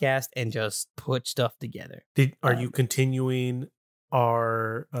a podcast and just put stuff together. Are you continuing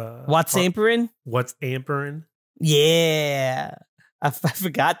our What's Amperin? What's Amperin? Yeah. I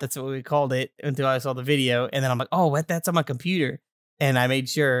forgot that's what we called it until I saw the video, and then I'm like, oh, what? That's on my computer. And I made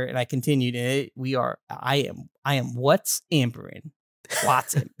sure, and I continued. And I am What's Amperin?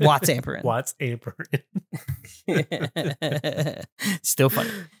 What's Amperin? What's Amperin? Still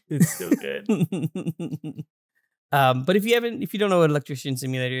funny. It's still good. But if you don't know what Electrician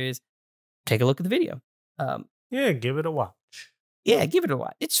Simulator is, take a look at the video. Yeah, give it a watch. Yeah, give it a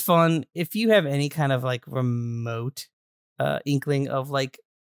watch. It's fun. If you have any kind of like remote inkling of like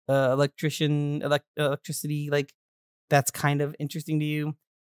electricity, like that's kind of interesting to you.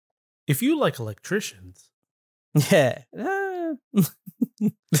 If you like electricians. Yeah.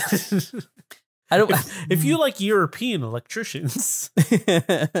 I don't. If you like European electricians.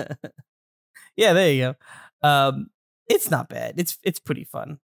 Yeah, there you go. It's not bad. It's pretty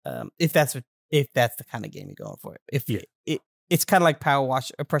fun. If that's the kind of game you're going for. It's kind of like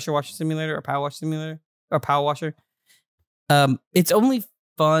a pressure washer simulator, or power wash simulator, or power washer. It's only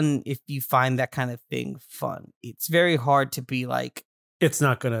fun if you find that kind of thing fun. It's very hard to be like, it's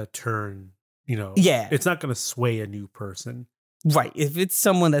not gonna turn, it's not gonna sway a new person. Right. If it's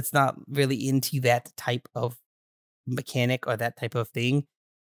someone that's not really into that type of mechanic or that type of thing,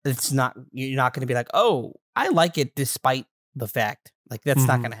 you're not going to be like, oh, I like it despite the fact. Like, that's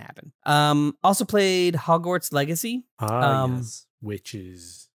not going to happen. Also played Hogwarts Legacy. Yes.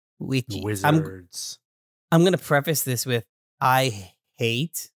 Witches. Wizards. I'm going to preface this with, I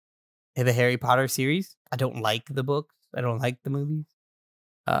hate the Harry Potter series. I don't like the books. I don't like the movies.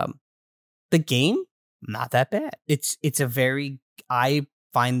 The game, not that bad. I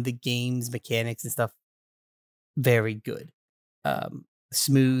find the game's mechanics and stuff very good.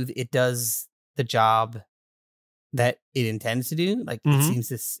 Smooth. It does the job that it intends to do. Like,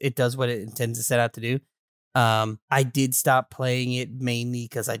 it does what it intends to set out to do. I did stop playing it mainly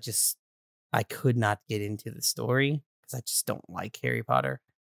because I could not get into the story because I just don't like Harry Potter.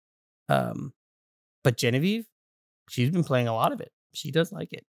 But Genevieve, she's been playing a lot of it. She does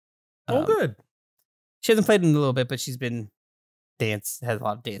like it. Oh, good. She hasn't played in a little bit, but she's been has a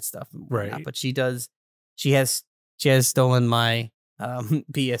lot of dance stuff. Right. But she has stolen my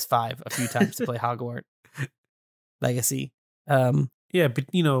PS5 a few times to play Hogwarts Legacy. Yeah, but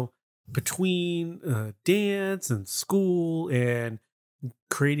between dance and school and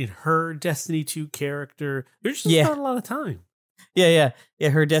creating her Destiny 2 character, there's just not a lot of time. Yeah.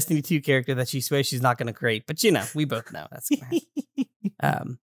 Her Destiny 2 character that she swears she's not going to create, but we both know that's going to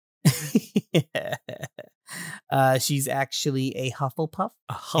happen. She's actually a Hufflepuff.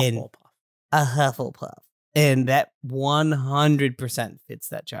 A Hufflepuff. And that 100% fits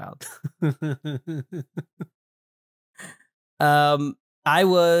that child. What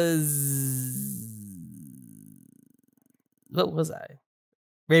was I?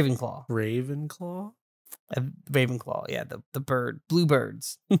 Ravenclaw. Ravenclaw, yeah, the bird. Blue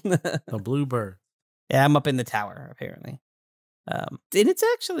birds. The blue bird. Yeah, I'm up in the tower, apparently. And it's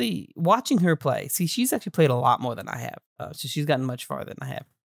actually watching her play. See, she's actually played a lot more than I have. So she's gotten much farther than I have.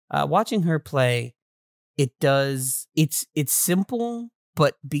 Watching her play, it's simple,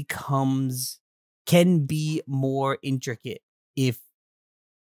 but can be more intricate if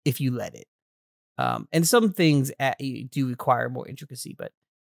you let it. And some things do require more intricacy, but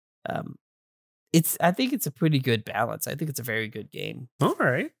I think it's a pretty good balance. I think it's a very good game. All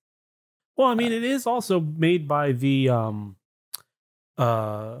right. Well, I mean, it is also made by the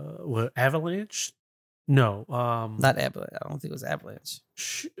Avalanche? No, Not Avalanche. I don't think it was Avalanche.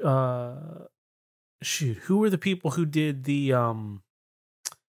 Shoot, who were the people who did the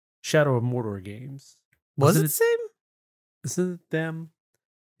Shadow of Mordor games? Was it the same? Isn't it them?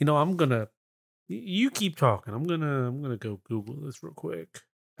 You know, you keep talking. I'm gonna go Google this real quick.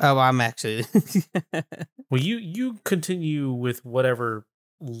 Oh, I'm actually. Well, you continue with whatever.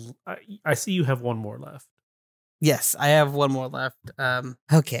 I see you have one more left. Yes, I have one more left.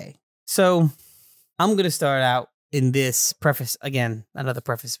 Okay, so I'm gonna start out in this preface again. Another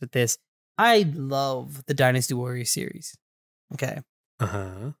preface with this. I love the Dynasty Warriors series. Okay.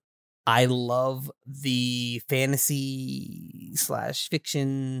 I love the fantasy /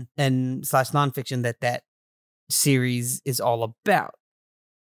 fiction and / nonfiction that series is all about.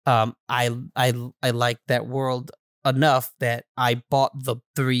 I like that world enough that I bought the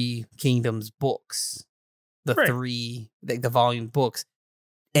Three Kingdoms books, the volume books,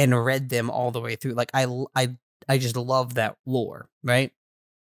 and read them all the way through. Like I just love that lore, right?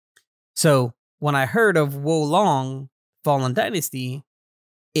 So when I heard of Wo Long Fallen Dynasty,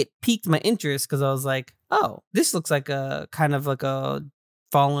 it piqued my interest because I was like, oh, this looks like a kind of like a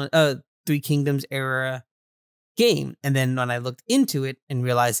Fallen Three Kingdoms era game. And then when I looked into it and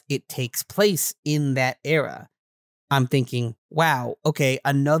realized it takes place in that era, I'm thinking, wow, okay,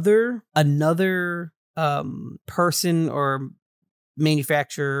 another person or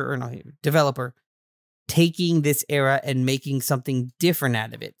manufacturer or no, developer taking this era and making something different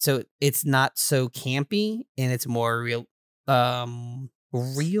out of it. So it's not so campy and it's more real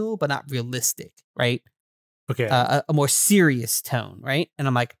but not realistic, right? Okay. A more serious tone, right? And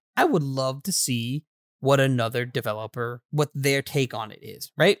I'm like, I would love to see what their take on it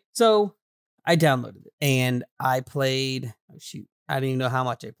is, right? So I downloaded it and I played. Oh shoot, I didn't even know how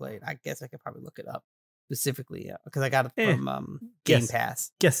much I played. I guess I could probably look it up specifically because I got it from Game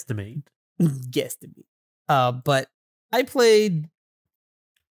Pass. Guesstimate. Guesstimate. But I played,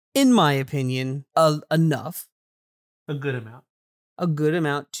 in my opinion, enough. A good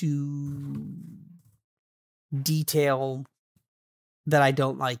amount To detail that I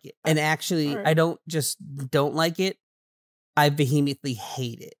don't like it. And actually, right. I don't like it. I vehemently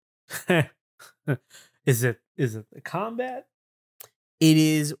hate it. Is it the combat? It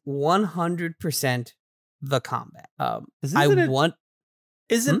is 100% the combat.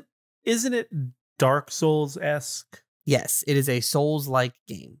 Isn't it Dark Souls-esque? Yes, it is a Souls-like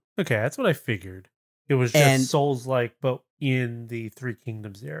game. Okay, that's what I figured. It was just Souls-like, but in the Three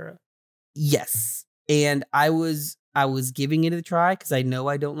Kingdoms era. Yes, and I was giving it a try because I know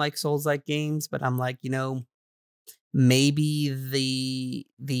I don't like Souls-like games, but I'm like, maybe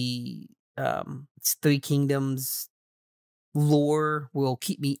the Three Kingdoms lore will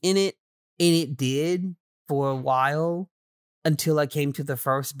keep me in it, and it did for a while until I came to the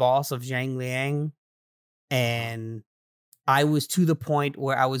first boss of Zhang Liang, and I was to the point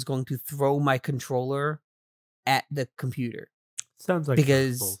where I was going to throw my controller at the computer. Sounds like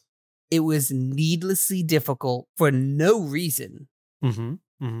because it was needlessly difficult for no reason,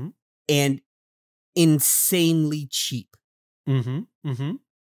 and insanely cheap.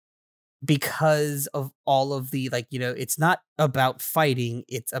 Because of all of the it's not about fighting;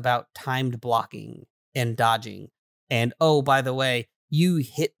 it's about timed blocking and dodging. And oh, by the way, you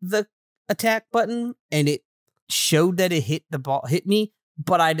hit the attack button and it showed that it hit me,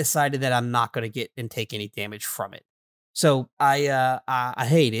 but I decided that I'm not going to get and take any damage from it. So I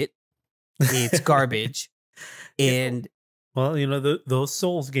hate it. It's garbage. And well, those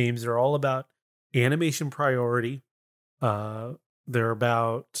Souls games are all about animation priority. They're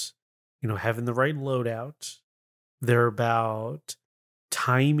about having the right loadout. They're about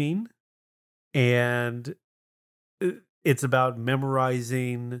timing, and it's about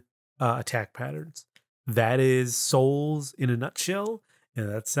memorizing attack patterns. That is Souls in a nutshell, and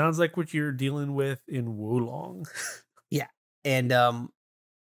that sounds like what you're dealing with in Wo Long. Yeah, and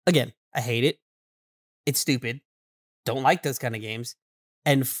again, I hate it. It's stupid. Don't like those kind of games.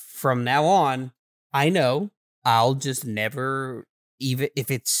 And from now on, I know I'll just never, even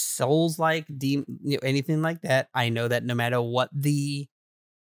if it's Souls-like, anything like that, I know that no matter what the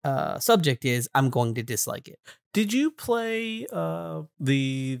subject is, I'm going to dislike it. Did you play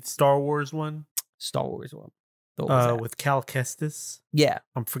the Star Wars one? Star Wars one. What was that? With Cal Kestis. Yeah.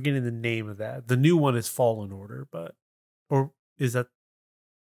 I'm forgetting the name of that. The new one is Fallen Order, or is that?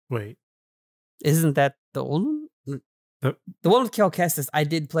 Wait, Isn't that the old one? The one with Cal Kestis I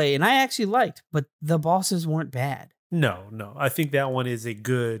did play, and I actually liked, but the bosses weren't bad. No. I think that one is a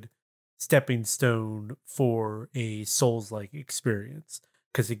good stepping stone for a Souls-like experience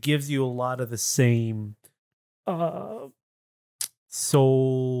because it gives you a lot of the same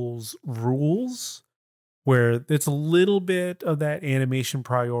Souls rules, where it's a little bit of that animation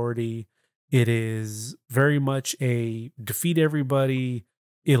priority. It is very much a defeat everybody.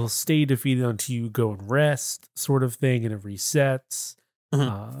 It'll stay defeated until you go and rest sort of thing, and it resets.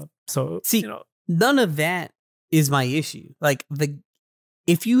 So, see, none of that is my issue. Like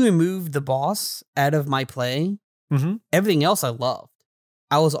if you remove the boss out of my play, everything else I loved.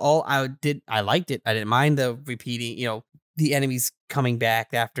 I liked it. I didn't mind the repeating, the enemies coming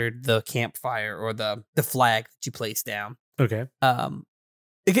back after the campfire or the flag that you place down. Okay.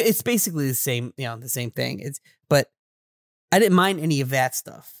 It's basically the same, the same thing. But I didn't mind any of that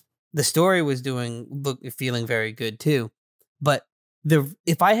stuff. The story was feeling very good too. But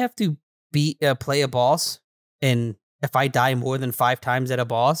if I have to play a boss, and if I die more than 5 times at a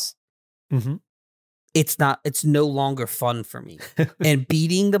boss, it's no longer fun for me. And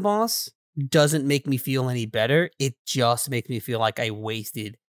beating the boss doesn't make me feel any better. It just makes me feel like I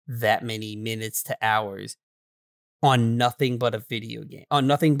wasted that many minutes to hours on nothing but a video game, on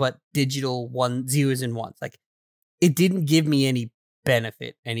nothing but digital zeros and ones. Like, it didn't give me any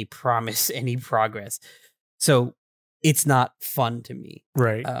benefit, any promise, any progress. So it's not fun to me.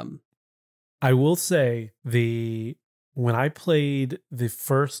 Right. I will say when I played the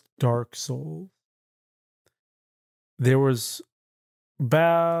first Dark Souls, there was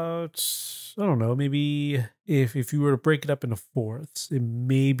about, I don't know, maybe if you were to break it up into fourths, it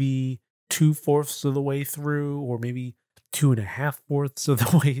may be 2/4 of the way through, or maybe 2.5/4 of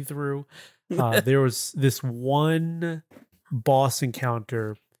the way through. There was this one boss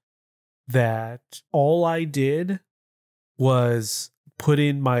encounter that all I did was put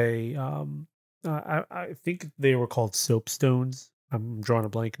in my I think they were called soapstones. I'm drawing a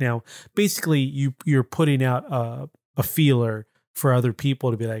blank now. Basically, you're putting out a feeler for other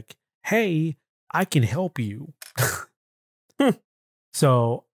people to be like, hey, I can help you.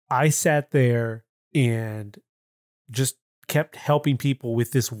 So I sat there and just kept helping people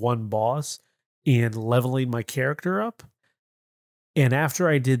with this one boss and leveling my character up. And after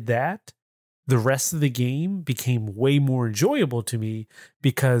I did that, the rest of the game became way more enjoyable to me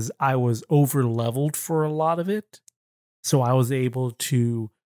because I was over leveled for a lot of it. So I was able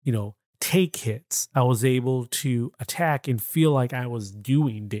to, take hits. I was able to attack and feel like I was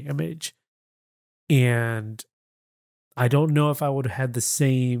doing damage. And I don't know if I would have had the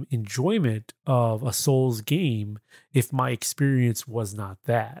same enjoyment of a Souls game if my experience was not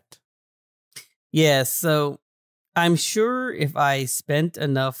that. Yeah, so I'm sure if I spent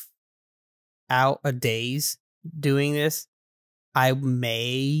enough days doing this, I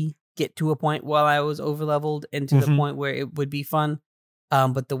may get to a point while I was overleveled and to the point where it would be fun.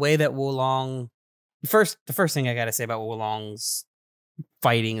 But the way that Wolong, the first thing I gotta say about Wolong's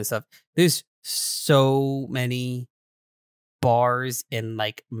fighting and stuff, there's so many bars and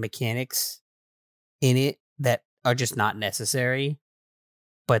like mechanics in it that are just not necessary,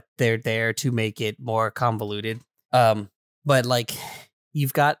 but they're there to make it more convoluted. But like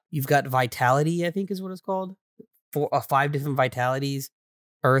you've got vitality, I think is what it's called, 5 different vitalities: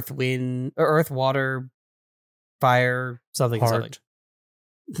 earth, wind, or earth, water, fire, something.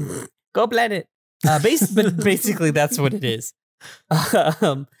 Go planet. But basically that's what it is.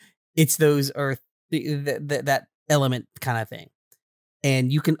 It's those earth, that element kind of thing,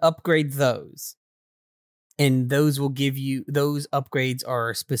 and you can upgrade those, and those will give you, those upgrades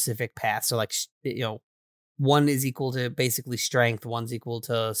are specific paths. So like, one is equal to basically strength, one's equal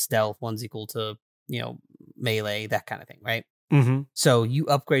to stealth, one's equal to, melee, that kind of thing, right? So you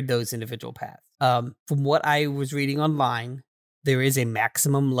upgrade those individual paths. From what I was reading online, there is a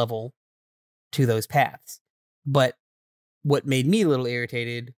maximum level to those paths. But what made me a little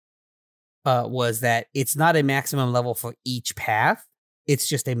irritated was that it's not a maximum level for each path. It's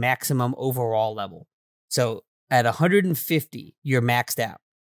just a maximum overall level. So at 150, you're maxed out,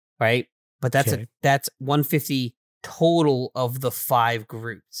 right? But that's 150 total of the 5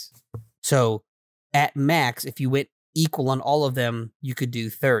 groups. So at max, if you went equal on all of them, you could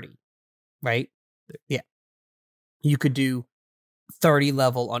do 30, right? Yeah. You could do 30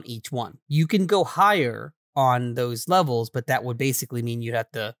 level on each one. You can go higher on those levels, but that would basically mean you'd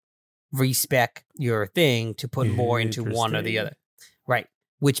have to respec your thing to put more into one or the other. Right.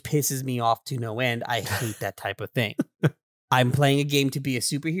 which pisses me off to no end. I hate that type of thing. I'm playing a game to be a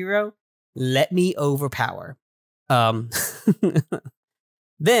superhero. Let me overpower.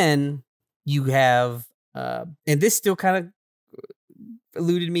 Then you have, and this still kind of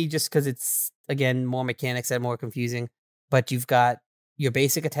eluded me just because it's, again, more mechanics and more confusing. But you've got your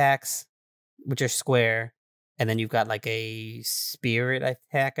basic attacks, which are square. And then you've got like a spirit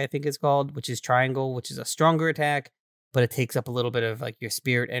attack, I think it's called, which is triangle, which is a stronger attack, but it takes up a little bit of like your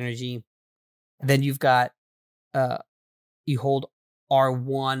spirit energy. And then you've got, you hold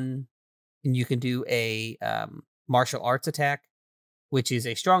R1 and you can do a martial arts attack, which is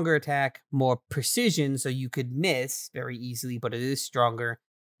a stronger attack, more precision, so you could miss very easily, but it is stronger.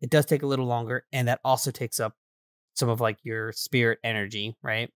 It does take a little longer, and that also takes up some of like your spirit energy,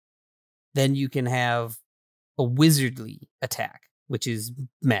 right? Then you can have a wizardly attack, which is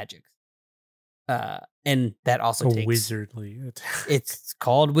magic. And that also takes wizardly attack. It's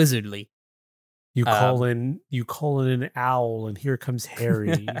called wizardly. You call in an owl, and here comes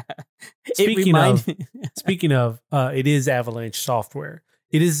Harry. Speaking of, it is Avalanche software.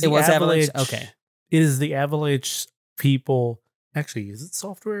 It is the Avalanche. Okay, it is the Avalanche people. Actually, is it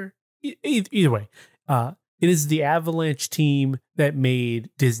software? Either way, it is the Avalanche team that made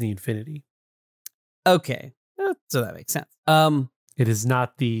Disney Infinity. Okay, so that makes sense. It is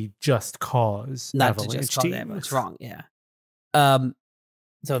not the Just Cause not Avalanche to just call team. Avalanche wrong. Yeah.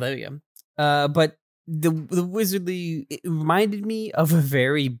 So there we go. But the wizardly, it reminded me of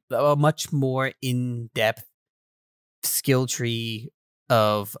a much more in-depth skill tree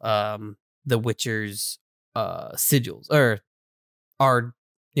of the Witcher's sigils, or Ard,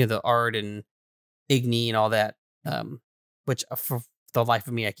 the Ard and Igni and all that. Which for the life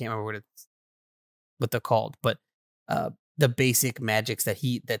of me, I can't remember what they're called, but the basic magics that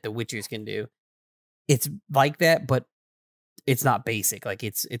the Witchers can do. It's like that, but it's not basic. Like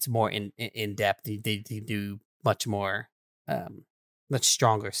it's more in depth. They do much more, much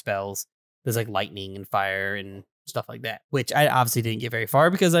stronger spells. There's like lightning and fire and stuff like that, which I obviously didn't get very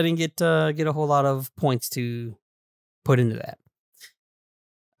far because I didn't get a whole lot of points to put into that.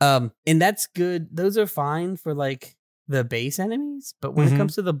 And that's good. Those are fine for like the base enemies, but when it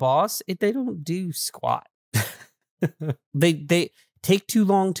comes to the boss, they don't do squat. They take too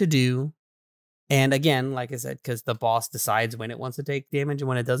long to do. And again, like I said, because the boss decides when it wants to take damage and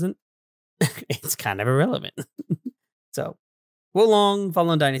when it doesn't, it's kind of irrelevant. So, Wolong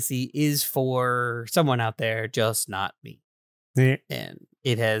Fallen Dynasty is for someone out there, just not me. Yeah. And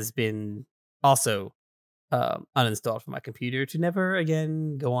it has been also uninstalled from my computer to never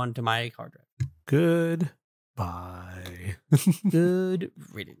again go onto my hard drive. Goodbye. Good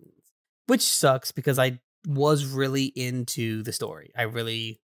riddance. Which sucks because I was really into the story. I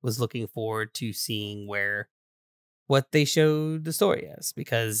really was looking forward to seeing what they showed the story as,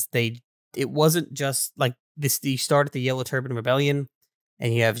 because it wasn't just like this. You start at the Yellow Turban Rebellion,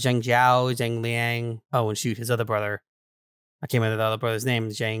 and you have Zheng Jiao, Zheng Liang. Oh, and shoot, his other brother. I can't remember the other brother's name.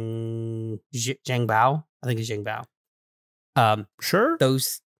 Zheng Bao. I think it's Zheng Bao. Sure.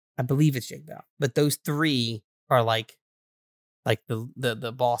 I believe it's Zheng Bao. But those three are like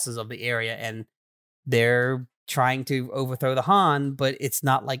the bosses of the area, and they're trying to overthrow the Han, but it's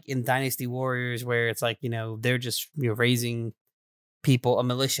not like in Dynasty Warriors where it's like, they're just raising people, a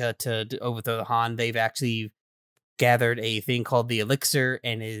militia to overthrow the Han. They've actually gathered a thing called the Elixir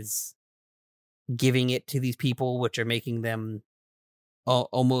and is giving it to these people, which are making them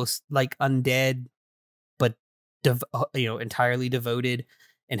almost like undead, but entirely devoted,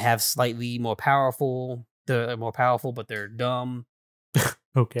 and have slightly more powerful. They're more powerful, but they're dumb.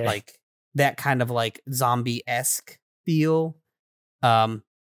 Okay, like that kind of like zombie-esque feel.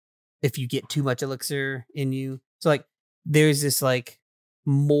 If you get too much elixir in you. So like there's this like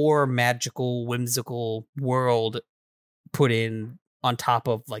more magical, whimsical world put in on top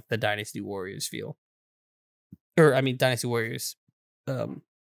of like the Dynasty Warriors feel. Or I mean Dynasty Warriors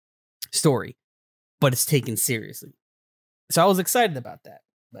story. But it's taken seriously. So I was excited about that.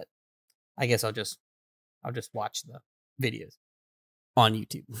 But I guess I'll just watch the videos on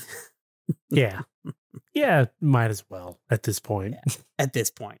YouTube. Yeah, might as well at this point. Yeah, at this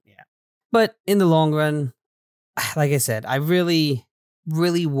point, yeah. But in the long run, like I said, I really,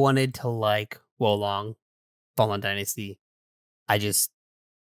 really wanted to like Wolong Fallen Dynasty. It's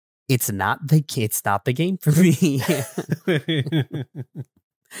not the game for me.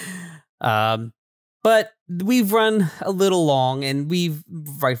 But we've run a little long, and we've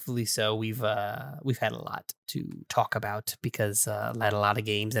rightfully so. We've had a lot to talk about because I had a lot of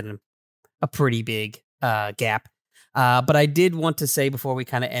games and a pretty big gap. But I did want to say before we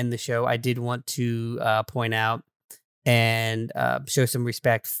kind of end the show, I did want to point out and show some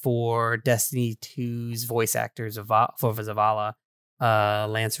respect for Destiny 2's voice actors for Zavala,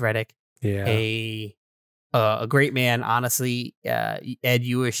 Lance Reddick, Yeah. A great man. Honestly, Ed,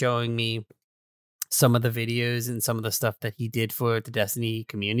 you were showing me some of the videos and some of the stuff that he did for the Destiny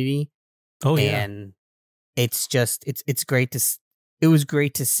community. Oh yeah. And it's just it's great to it was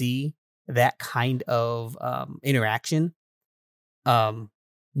great to see that kind of interaction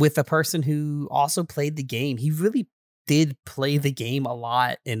with a person who also played the game. He really did play the game a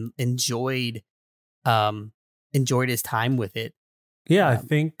lot and enjoyed his time with it. Yeah, I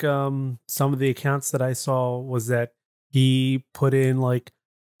think some of the accounts that I saw was that he put in like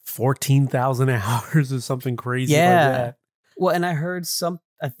 14,000 hours or something crazy like that. Well, and I heard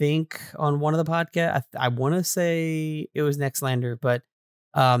I think on one of the podcasts, I want to say it was Nextlander, but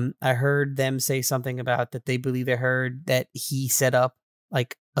I heard them say something about that they believe they heard that he set up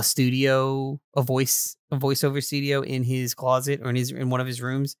like a studio, a voiceover studio in his closet or in one of his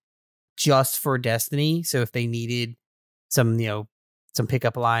rooms just for Destiny. So if they needed some, some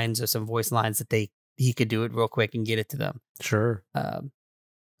pickup lines or some voice lines that he could do it real quick and get it to them. Sure.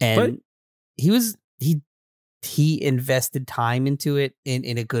 And he invested time into it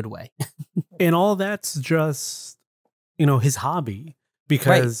in a good way. And all that's just, his hobby,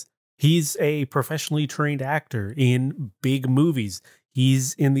 because he's a professionally trained actor in big movies.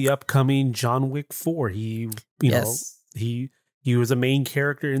 He's in the upcoming John Wick 4. He was a main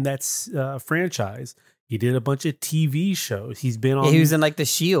character in that franchise. He did a bunch of TV shows. He's been on. He was in like The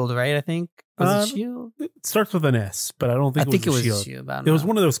Shield, right? I think was it Shield. It starts with an S, but I don't think it was The Shield. It was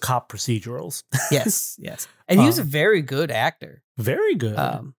one of those cop procedurals. Yes, and he was a very good actor. Very good.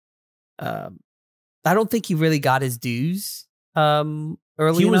 I don't think he really got his dues. Early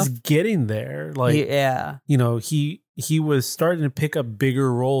he enough. Was getting there. Like he was starting to pick up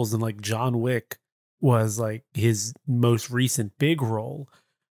bigger roles, and like John Wick was like his most recent big role.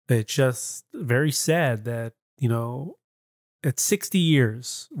 It's just very sad that, at 60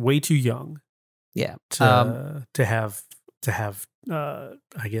 years, way too young. Yeah. To have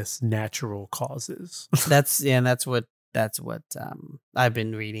I guess natural causes. That's what I've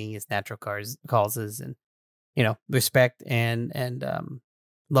been reading is natural causes, and respect and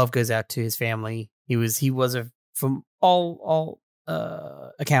love goes out to his family. He was from all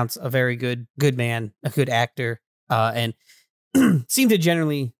accounts a very good man, a good actor, and seemed to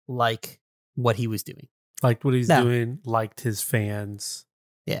generally like what he was doing. Liked what he's doing, liked his fans.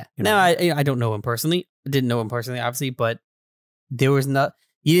 Yeah. Now, I don't know him personally. Didn't know him personally, obviously, but there was not.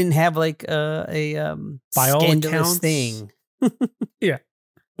 You didn't have like a by all accounts thing. Yeah.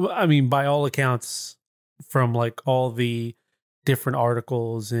 Well, I mean, by all accounts, from like all the different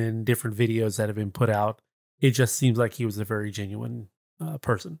articles and different videos that have been put out, it just seems like he was a very genuine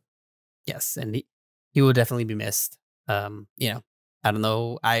person. Yes, and he will definitely be missed. I don't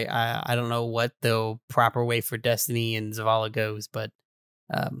know. I don't know what the proper way for Destiny and Zavala goes, but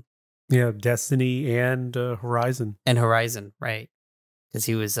Destiny and Horizon, right? Because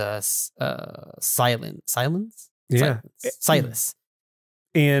he was Silas,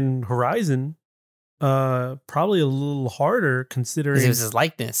 and Horizon, probably a little harder considering it was his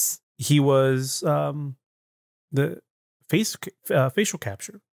likeness. He was the facial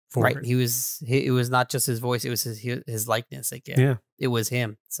capture. Right, it was not just his voice; it was his likeness. Like, it was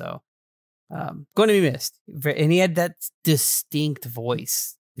him. So, going to be missed. And he had that distinct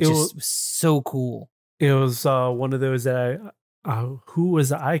voice. It was so cool. It was one of those that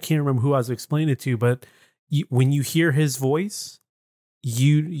I can't remember who I was explaining it to, but when you hear his voice,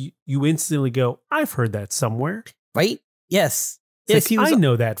 you instantly go, "I've heard that somewhere." Right? Yes. Yes, I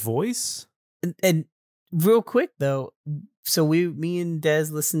know that voice. And real quick though. So me and Des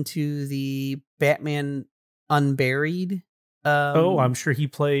listened to the Batman Unburied. I'm sure he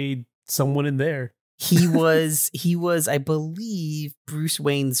played someone in there. He was, I believe, Bruce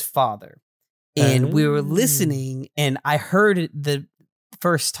Wayne's father. And we were listening, and I heard the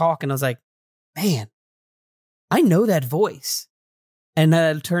first talk, and I was like, man, I know that voice. And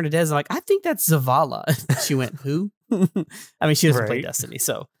then I turned to Des, and I'm like, I think that's Zavala. She went, who? I mean, she doesn't play Destiny,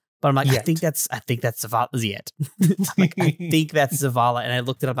 so. But I'm like, I think that's Zavala yet. Like, I think that's Zavala. And I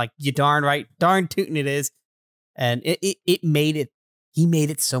looked it up, like, you darn right, darn tootin' it is. And it made it, he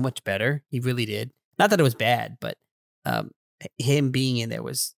made it so much better. He really did. Not that it was bad, but him being in there it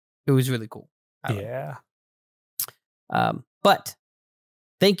was really cool. But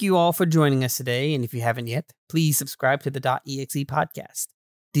thank you all for joining us today. And if you haven't yet, please subscribe to the dotEXE podcast.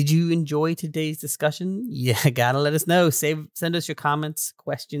 Did you enjoy today's discussion? Yeah, gotta let us know. Send us your comments,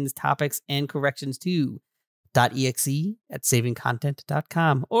 questions, topics, and corrections to .exe at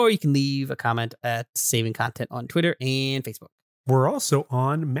savingcontent.com, or you can leave a comment at Saving Content on Twitter and Facebook. We're also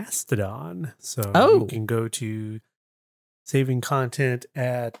on Mastodon, so you can go to Saving Content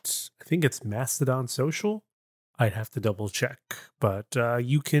at, I think it's Mastodon Social. I'd have to double check, but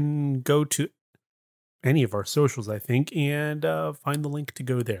you can go to any of our socials, I think, and find the link to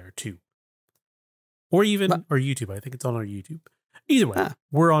go there too. Or even our YouTube. I think it's on our YouTube. Either way,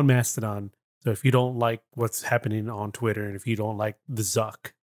 we're on Mastodon. So if you don't like what's happening on Twitter, and if you don't like the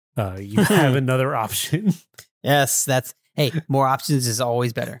Zuck, you have another option. Yes, hey, more options is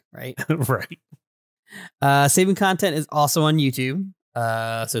always better, right? Right. Saving Content is also on YouTube.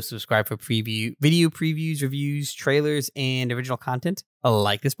 So subscribe for video previews, reviews, trailers, and original content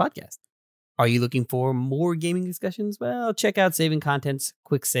like this podcast. Are you looking for more gaming discussions? Well, check out Saving Content's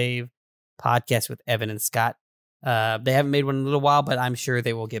Quick Save podcast with Evan and Scott. They haven't made one in a little while, but I'm sure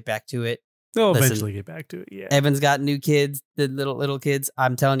they will get back to it. They'll eventually get back to it. Yeah. Evan's got new kids, the little kids.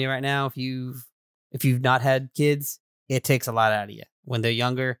 I'm telling you right now, if you've not had kids, it takes a lot out of you. When they're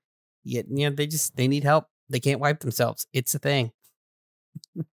younger, they need help. They can't wipe themselves. It's a thing.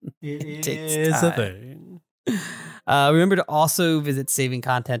 It is a thing. Remember to also visit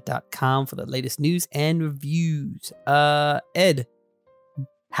savingcontent.com for the latest news and reviews. Ed,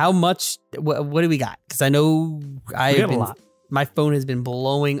 how much? What do we got? Because I know a lot. My phone has been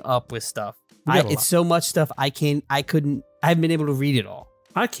blowing up with stuff. It's so much stuff. I haven't been able to read it all.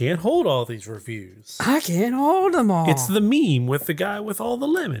 I can't hold all these reviews. I can't hold them all. It's the meme with the guy with all the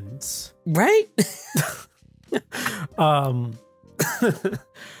lemons, right?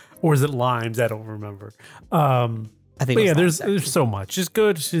 Or is it limes? I don't remember. I think. But yeah, there's so much. Just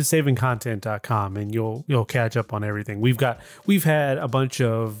go to savingcontent.com and you'll catch up on everything. We've had a bunch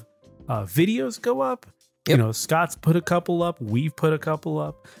of videos go up. Yep. You know, Scott's put a couple up. We've put a couple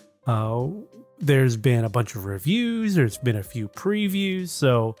up. There's been a bunch of reviews. There's been a few previews.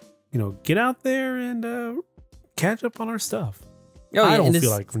 So, get out there and catch up on our stuff. I don't feel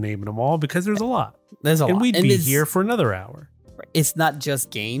like naming them all because there's a lot. There's a lot. And we'd be here for another hour. It's not just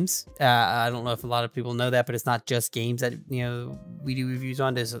games. I don't know if a lot of people know that, but it's not just games that, we do reviews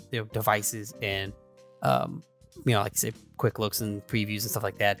on. There's devices and, like I say, quick looks and previews and stuff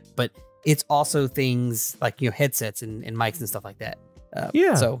like that. But it's also things like, headsets and mics and stuff like that.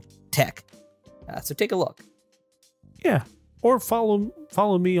 So tech. So take a look. Yeah. Or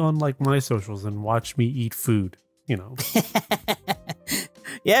follow me on like my socials and watch me eat food,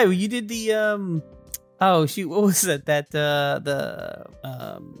 Yeah, you did the oh shoot, what was it? That the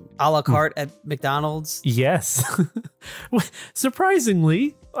a la carte at McDonald's? Yes.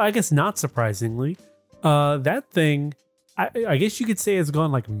 Surprisingly, I guess not surprisingly, that thing I guess you could say has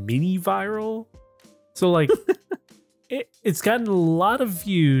gone like mini viral. So like it's gotten a lot of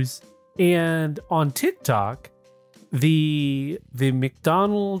views. And on TikTok, the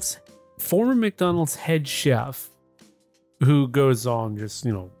former McDonald's head chef, who goes on just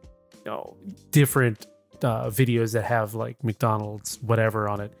different videos that have like McDonald's whatever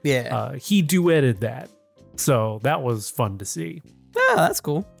on it. Yeah, he duetted that, so that was fun to see. Oh, that's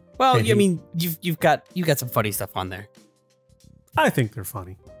cool. Well, I mean, you've got some funny stuff on there. I think they're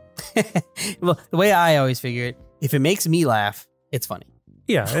funny. Well, the way I always figure it, if it makes me laugh, it's funny.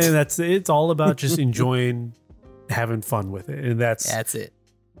 Yeah, and it's all about just enjoying having fun with it. And that's it.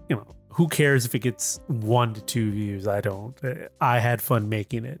 Who cares if it gets 1 to 2 views? I don't. I had fun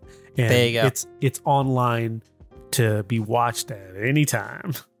making it. And there you go. It's online to be watched at any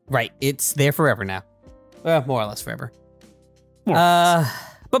time. Right. It's there forever now. Well, more or less forever.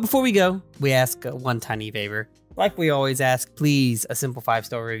 But before we go, we ask one tiny favor. Like we always ask, please, a simple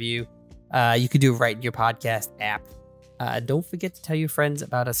 5-star review. You could do it right in your podcast app. Don't forget to tell your friends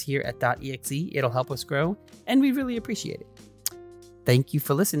about us here at dotEXE. It'll help us grow, and we really appreciate it. Thank you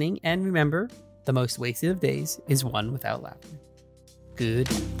for listening, and remember, the most wasted of days is one without laughter. Good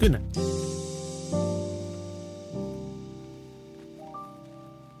night.